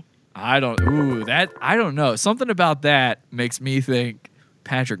 Goodbye. I don't know. Something about that makes me think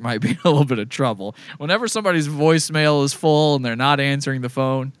Patrick might be in a little bit of trouble. Whenever somebody's voicemail is full and they're not answering the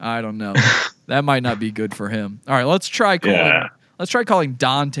phone, I don't know. That might not be good for him. All right, let's try calling. Yeah. Let's try calling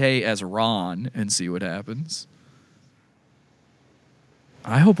Dante as Ron and see what happens.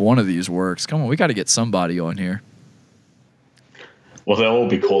 I hope one of these works. Come on, we got to get somebody on here. Well, they'll all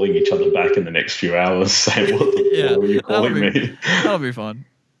be calling each other back in the next few hours saying, what the hell are you calling me? That'll be fun.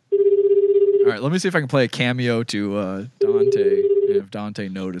 All right, let me see if I can play a Cameo to Dante, if Dante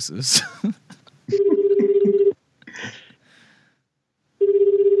notices.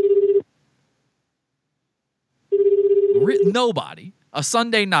 Nobody. A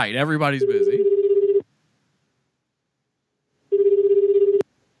Sunday night. Everybody's busy.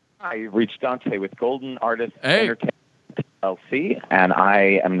 Hi, you've reached Dante with Golden Artist Entertainment LLC, and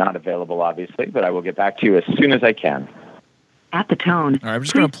I am not available, obviously, but I will get back to you as soon as I can. At the tone, all right, I'm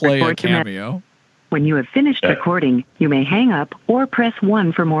just going to play a Cameo. When you have finished recording, you may hang up or press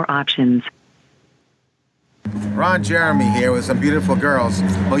 1 for more options. Ron Jeremy here with some beautiful girls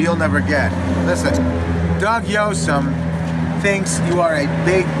who you'll never get. Listen, Doug Yosem thinks you are a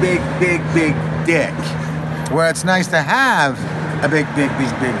big dick. Where it's nice to have a big dick.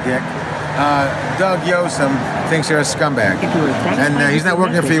 Doug Yosem thinks you're a scumbag. And he's not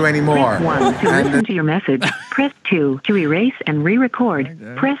working for you anymore. Press 1 to listen to your message. Press 2 to erase and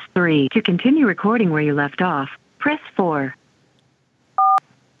re-record. Press 3 to continue recording where you left off. press 4.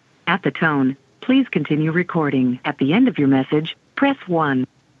 At the tone, please continue recording. At the end of your message, press 1.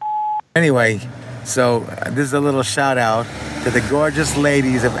 Anyway, so this is a little shout out to the gorgeous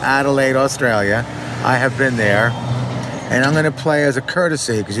ladies of Adelaide, Australia. I have been there, and I'm going to play as a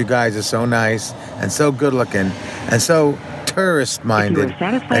courtesy because you guys are so nice and so good looking and so tourist-minded.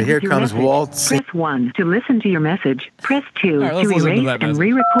 And here comes Walt. Press 1 to listen to your message. Press 2 to erase and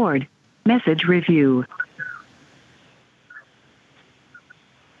re-record. Message review.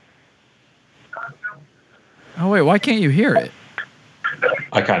 Oh, wait, why can't you hear it?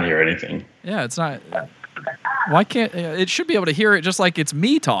 I can't hear anything. Yeah, it's not. Why can't it? Should be able to hear it just like it's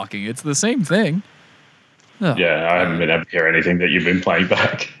me talking. It's the same thing. Oh. Yeah, I haven't been able to hear anything that you've been playing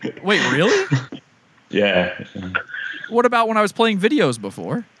back. Wait, really? Yeah. What about when I was playing videos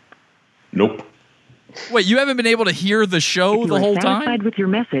before? Nope. Wait, you haven't been able to hear the show the whole time? Satisfied with your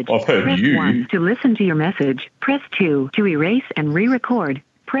message, I've heard press you. 1 to listen to your message. Press 2 to erase and re-record.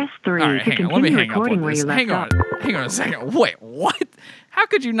 Press 3 right, to continue recording where you left Hang on a second. Wait, what? How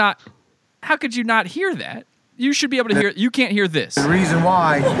could you not hear that? You should be able to hear. You can't hear this. The reason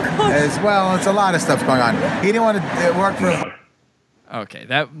why is, well, it's a lot of stuff going on. He didn't want to work for... Okay,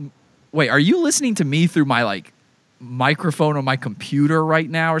 wait, are you listening to me through my, microphone on my computer right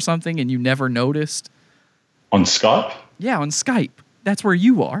now or something and you never noticed? On Skype? Yeah, on Skype. That's where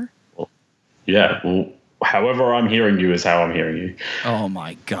you are. Yeah, well, however I'm hearing you is how I'm hearing you. Oh,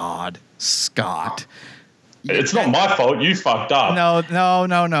 my God. Scott. It's not my fault. You fucked up.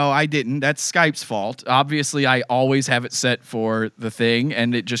 No. I didn't. That's Skype's fault. Obviously, I always have it set for the thing,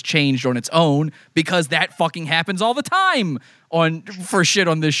 and it just changed on its own because that fucking happens all the time for shit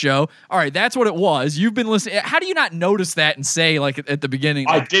on this show. All right, that's what it was. You've been listening. How do you not notice that and say, at the beginning?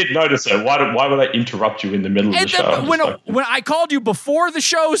 I did notice it. Why would I interrupt you in the middle of the show? When I called you before the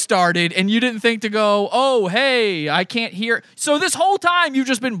show started and you didn't think to go, oh, hey, I can't hear. So this whole time you've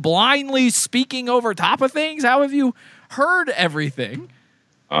just been blindly speaking over top of things? How have you heard everything?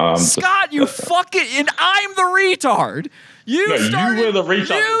 Scott, you fucking... And I'm the retard. You were the retard.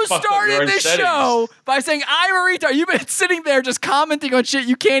 You started this show by saying I'm a retard. You've been sitting there just commenting on shit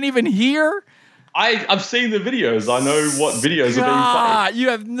you can't even hear. I've seen the videos. I know what videos are being played. You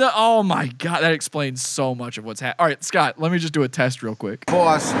have no... Oh, my God. That explains so much of what's happening. All right, Scott, let me just do a test real quick.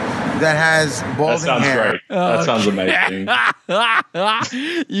 Boss that has balding hair. That sounds great. That sounds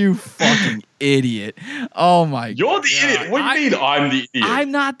amazing. You fucking idiot. Oh, my God. You're the idiot. What do you mean I'm the idiot?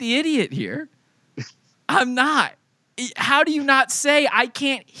 I'm not the idiot here. I'm not. How do you not say I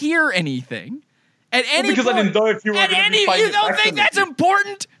can't hear anything? At any because point, I didn't know if you were going to be playing. You don't think that's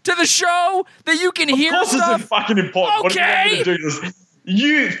important to the show that you can hear stuff? Of course it's fucking important. Okay. What do you want me to do this?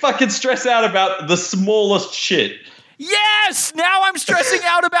 You fucking stress out about the smallest shit. Yes! Now I'm stressing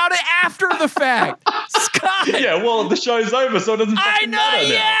out about it after the fact. Scott! Yeah, well, the show's over, so it doesn't fucking matter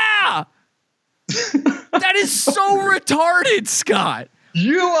now. Yeah! That is so retarded, Scott.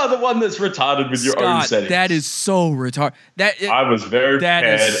 You are the one that's retarded with your own settings. That is so retarded. I was very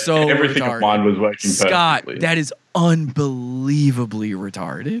prepared. Is so everything retarded. of mine was working Scott, perfectly. that is unbelievably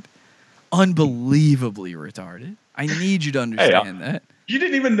retarded. Unbelievably retarded. I need you to understand that. You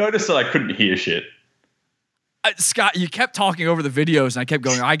didn't even notice that I couldn't hear shit. Scott, you kept talking over the videos, and I kept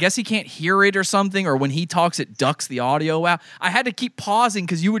going, I guess he can't hear it or something, or when he talks, it ducks the audio out. I had to keep pausing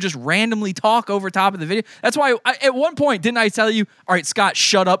because you would just randomly talk over top of the video. That's why, at one point, didn't I tell you, all right, Scott,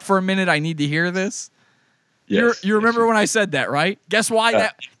 shut up for a minute, I need to hear this? Yes, you remember when I said that, right? Guess why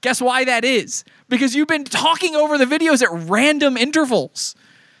that is? Because you've been talking over the videos at random intervals.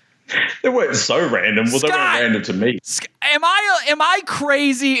 They weren't so random. Well, Scott, they weren't random to me. Am I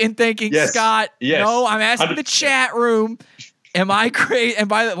crazy in thinking, yes. Scott? Yes. No, I'm asking 100%. The chat room. Am I crazy? And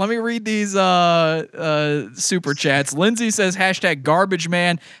let me read these super chats. Lindsay says #garbage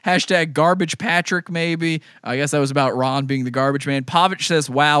man, #garbage Patrick maybe. I guess that was about Ron being the garbage man. Pavich says,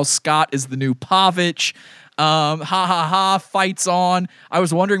 wow, Scott is the new Pavich. Fights on. I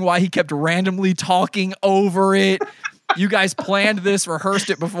was wondering why he kept randomly talking over it. You guys planned this, rehearsed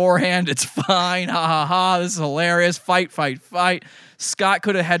it beforehand. It's fine. This is hilarious. Fight. Scott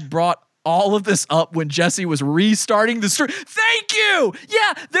could have had brought all of this up when Jesse was restarting the stream. Thank you.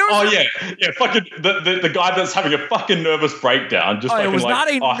 Yeah, there was. Yeah. Fucking the guy that's having a fucking nervous breakdown. Just it was not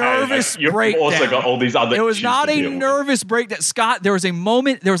a nervous breakdown. You've also got all these other. It was not a nervous breakdown, Scott. There was a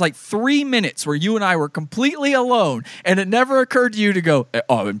moment. There was like 3 minutes where you and I were completely alone, and it never occurred to you to go,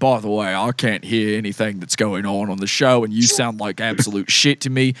 oh, and by the way, I can't hear anything that's going on the show, and you sound like absolute shit to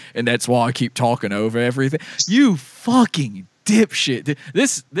me, and that's why I keep talking over everything. You fucking dipshit.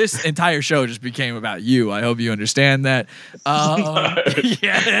 This entire show just became about you. I hope you understand that.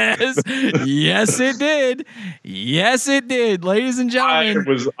 Yes, it did. Yes, it did. Ladies and gentlemen,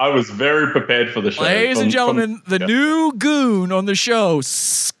 I was very prepared for the show. Ladies and gentlemen, the new goon on the show,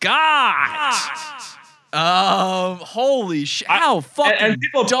 Scott. Holy shit! How fucking and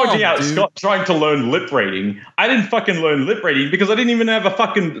people are dumb, pointing out dude. Scott trying to learn lip reading. I didn't fucking learn lip reading because I didn't even have a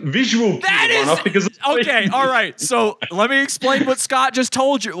fucking visual cue on because okay. All right. So let me explain what Scott just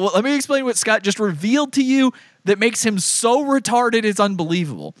told you. Well, let me explain what Scott just revealed to you that makes him so retarded it's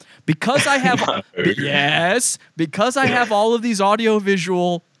unbelievable. Because I have because I have all of these audio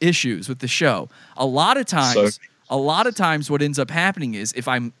visual issues with the show. A lot of times what ends up happening is if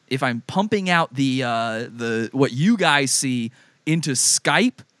I'm pumping out the what you guys see into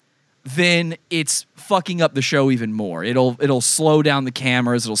Skype, then it's fucking up the show even more. It'll slow down the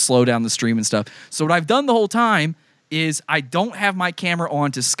cameras, it'll slow down the stream and stuff. So what I've done the whole time is I don't have my camera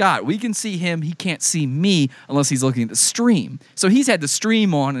on to Scott. We can see him, he can't see me unless he's looking at the stream. So he's had the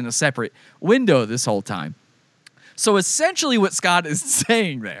stream on in a separate window this whole time. So essentially what Scott is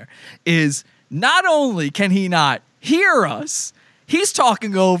saying there is not only can he not hear us, he's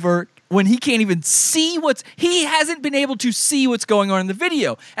talking over when he can't even see he hasn't been able to see what's going on in the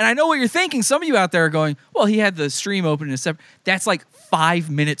video. And I know what you're thinking. Some of you out there are going, well, he had the stream open in a separate. That's like 5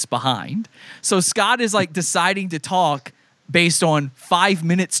 minutes behind. So Scott is like deciding to talk based on 5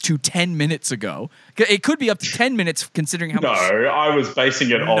 minutes to 10 minutes ago. It could be up to 10 minutes considering how much. No, I was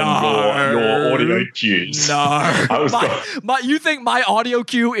basing it on your audio cues. No. You think my audio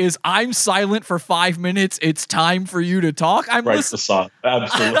cue is I'm silent for 5 minutes, it's time for you to talk? Absolutely.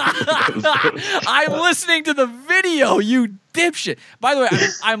 I'm listening to the video, you dipshit. By the way,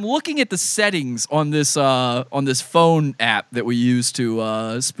 I'm looking at the settings on this phone app that we use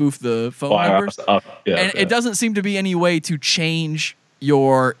to spoof the phone numbers. It doesn't seem to be any way to change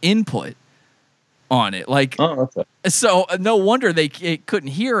your input on it. So no wonder it couldn't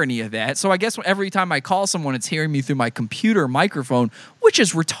hear any of that. So I guess every time I call someone, it's hearing me through my computer microphone, which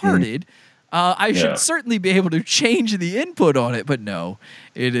is retarded. I should certainly be able to change the input on it, but no,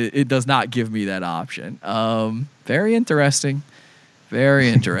 it does not give me that option. Very interesting. Very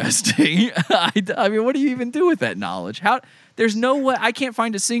interesting. I mean, what do you even do with that knowledge? There's no way. I can't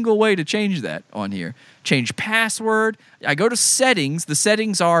find a single way to change that on here. Change password. I go to settings. The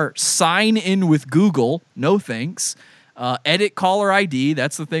settings are sign in with Google. No thanks. Edit caller ID.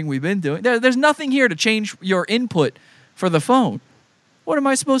 That's the thing we've been doing. There's nothing here to change your input for the phone. What am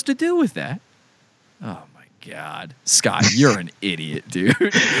I supposed to do with that? Oh my God. Scott, you're an idiot, dude.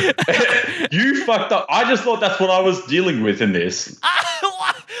 You fucked up. I just thought that's what I was dealing with in this.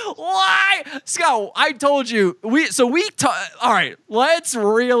 Why? Scott, I told you. All right, let's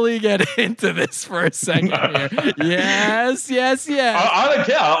really get into this for a second here. Yes. I don't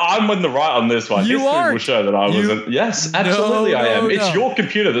care. I'm in the right on this one. History will show that I wasn't. Yes, absolutely I am. It's your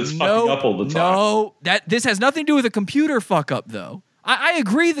computer that's fucking up all the time. No, this has nothing to do with a computer fuck up, though. I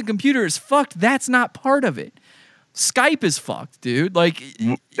agree the computer is fucked. That's not part of it. Skype is fucked, dude.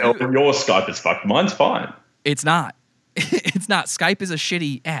 Your Skype is fucked. Mine's fine. It's not. It's not. Skype is a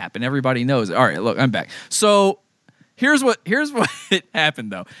shitty app, and everybody knows it. All right, look, I'm back. So here's what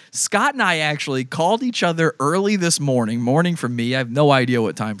happened, though. Scott and I actually called each other early this morning for me. I have no idea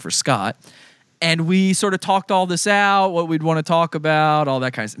what time for Scott. And we sort of talked all this out, what we'd want to talk about, all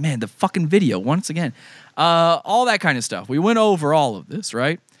that kind of stuff. Man, the fucking video, once again. All that kind of stuff. We went over all of this,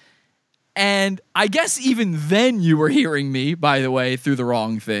 right? And I guess even then you were hearing me, by the way, through the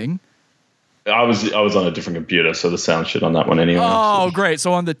wrong thing. I was on a different computer, so the sound shit on that one anyway. Oh, great.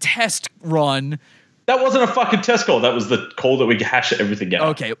 So on the test run. That wasn't a fucking test call. That was the call that we hash everything out.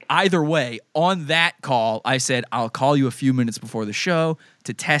 Okay. Either way, on that call, I said, I'll call you a few minutes before the show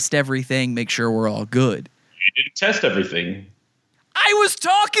to test everything, make sure we're all good. You didn't test everything. I was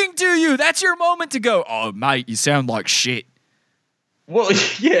talking to you. That's your moment to go, oh, mate, you sound like shit. Well,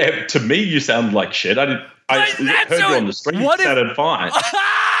 yeah, to me, you sound like shit. I heard you on the street. You sounded fine.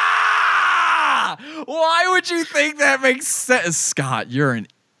 Why would you think that makes sense? Scott, you're an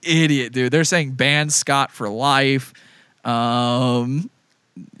idiot, dude. They're saying ban Scott for life.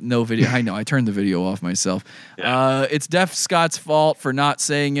 No video. I know. I turned the video off myself. Yeah. It's Def Scott's fault for not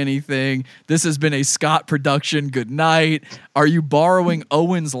saying anything. This has been a Scott production. Good night. Are you borrowing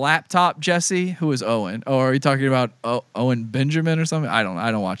Owen's laptop, Jesse? Who is Owen? Oh, are you talking about Owen Benjamin or something? I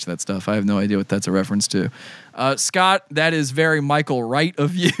don't watch that stuff. I have no idea what that's a reference to. Scott, that is very Michael Wright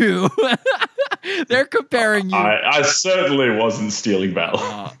of you. They're comparing you. I certainly wasn't stealing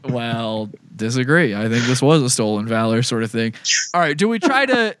valor. Well, disagree. I think this was a stolen valor sort of thing. All right, do we try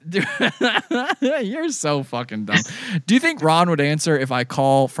to... You're so fucking dumb. Do you think Ron would answer if I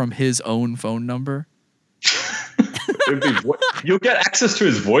call from his own phone number? You'll get access to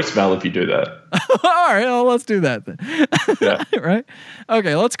his voicemail if you do that. All right, well, let's do that then. Yeah. Right?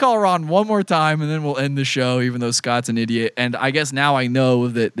 Okay, let's call Ron one more time, and then we'll end the show, even though Scott's an idiot. And I guess now I know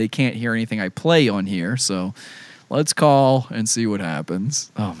that they can't hear anything I play on here, so let's call and see what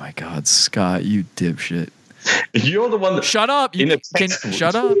happens. Oh, my God, Scott, you dipshit. You're the one that... Shut up.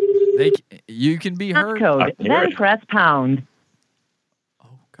 Shut up. You can be heard. Code, then press pound.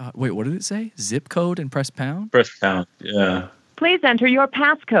 Wait, what did it say? Zip code and press pound? Press pound, yeah. Please enter your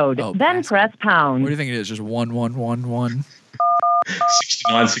passcode, then press pound. What do you think it is? Just 1111?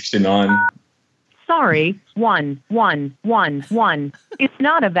 6969. Sorry, 1111. It's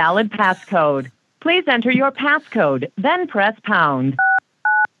not a valid passcode. Please enter your passcode, then press pound.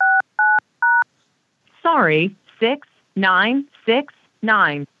 Sorry,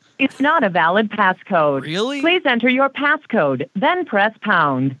 6969. It's not a valid passcode. Really? Please enter your passcode, then press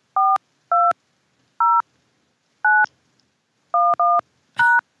pound.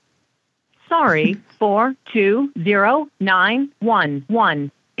 Sorry,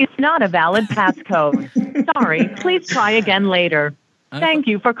 420911. It's not a valid passcode. Sorry, please try again later. Thank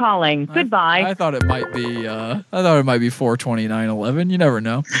you for calling. Goodbye. I thought it might be 42911. You never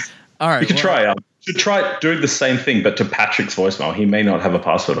know. All right. You can try doing the same thing, but to Patrick's voicemail. He may not have a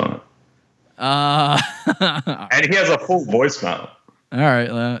password on it. And he has a full voicemail. All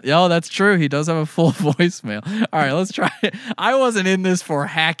right. Yeah, that's true. He does have a full voicemail. All right, let's try it. I wasn't in this for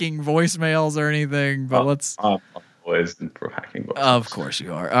hacking voicemails or anything, but let's... I'm always in for hacking voicemails. Of course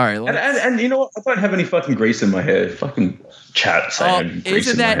you are. All right. And you know what? I don't have any fucking grease in my hair. Fucking chat saying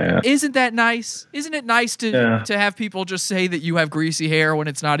grease in my hair. Isn't that nice? Isn't it nice to have people just say that you have greasy hair when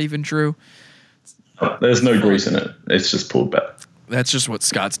it's not even true? There's no grease in it. It's just pulled back. That's just what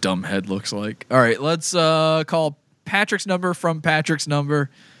Scott's dumb head looks like. All right, let's call Patrick's number from Patrick's number.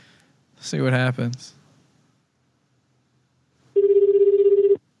 See what happens. Oh,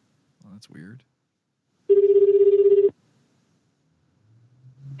 that's weird.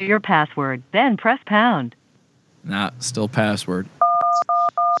 Your password, then press pound. Nah, still password.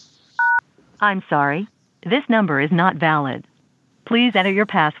 I'm sorry. This number is not valid. Please enter your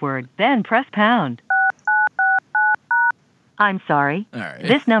password, then press pound. I'm sorry. All right.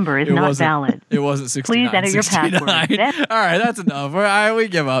 This number is not valid. It wasn't 69. Please enter your password. All right, that's enough. All right, we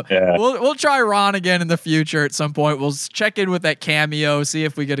give up. Yeah. We'll try Ron again in the future at some point. We'll check in with that cameo, see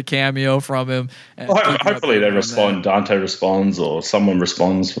if we get a cameo from him. Hopefully they respond. Dante responds, or someone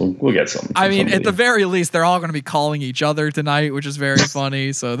responds. We'll get something. I mean, at the very least, they're all going to be calling each other tonight, which is very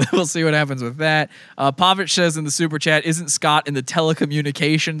funny. So we'll see what happens with that. Pavich says in the super chat, "Isn't Scott in the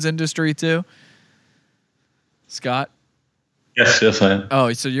telecommunications industry too?" Scott. Yes, I am.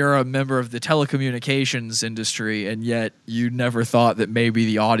 Oh, so you're a member of the telecommunications industry, and yet you never thought that maybe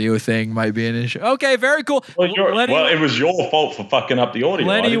the audio thing might be an issue. Okay, very cool. Well, it was your fault for fucking up the audio.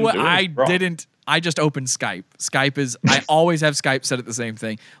 I just opened Skype. I always have Skype set at the same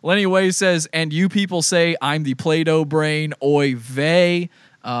thing. Lenny Way says, and you people say I'm the Play-Doh brain, oy vey.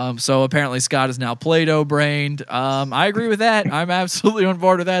 So apparently Scott is now Play-Doh brained. I agree with that. I'm absolutely on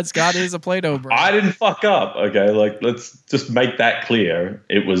board with that. Scott is a Play-Doh brain. I didn't fuck up. Okay, let's just make that clear.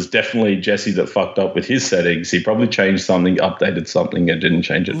 It was definitely Jesse that fucked up with his settings. He probably changed something, updated something, and didn't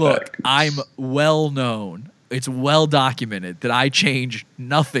change it back. I'm well known. It's well documented that I change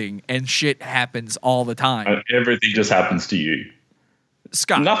nothing and shit happens all the time. Everything just happens to you.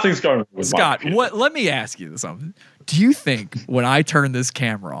 Scott, nothing's going on with Scott, let me ask you something. Do you think when I turn this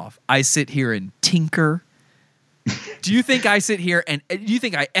camera off, I sit here and tinker? Do you think I sit here and do you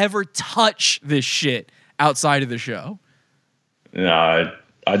think I ever touch this shit outside of the show? No,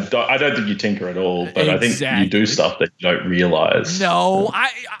 I don't think you tinker at all, but I think you do stuff that you don't realize. No,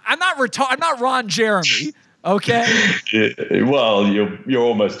 I'm not Ron Jeremy. Okay. Well, you're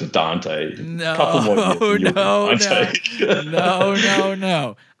almost a Dante. No.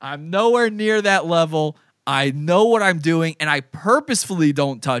 I'm nowhere near that level. I know what I'm doing, and I purposefully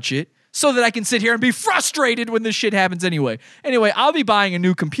don't touch it so that I can sit here and be frustrated when this shit happens anyway. Anyway, I'll be buying a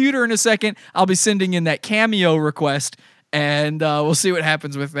new computer in a second. I'll be sending in that Cameo request, and we'll see what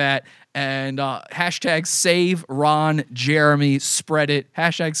happens with that. And hashtag save Ron Jeremy. Spread it.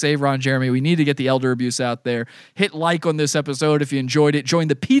 Hashtag save Ron Jeremy. We need to get the elder abuse out there. Hit like on this episode if you enjoyed it. Join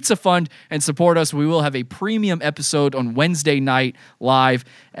the Pizza Fund and support us. We will have a premium episode on Wednesday night live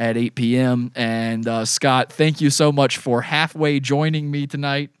at 8 p.m. And Scott, thank you so much for halfway joining me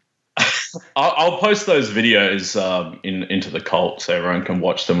tonight. I'll post those videos into the cult so everyone can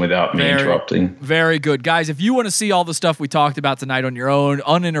watch them without me interrupting. Very good. Guys, if you want to see all the stuff we talked about tonight on your own,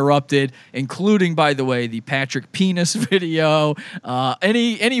 uninterrupted, including, by the way, the Patrick Penis video,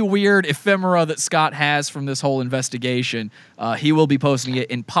 any weird ephemera that Scott has from this whole investigation, he will be posting it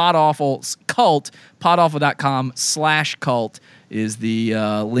in Pod Awful's cult. podawful.com/cult is the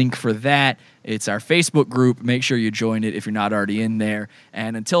link for that. It's our Facebook group. Make sure you join it if you're not already in there.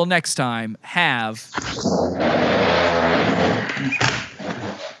 And until next time, have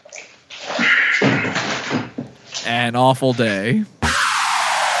an awful day.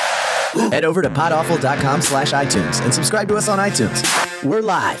 Head over to podawful.com/iTunes and subscribe to us on iTunes. We're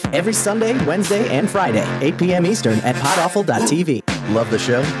live every Sunday, Wednesday, and Friday, 8 p.m. Eastern at podawful.tv. Love the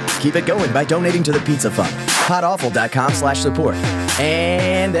show? Keep it going by donating to the Pizza Fund. podawful.com/support.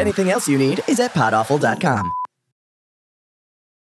 And anything else you need is at podawful.com.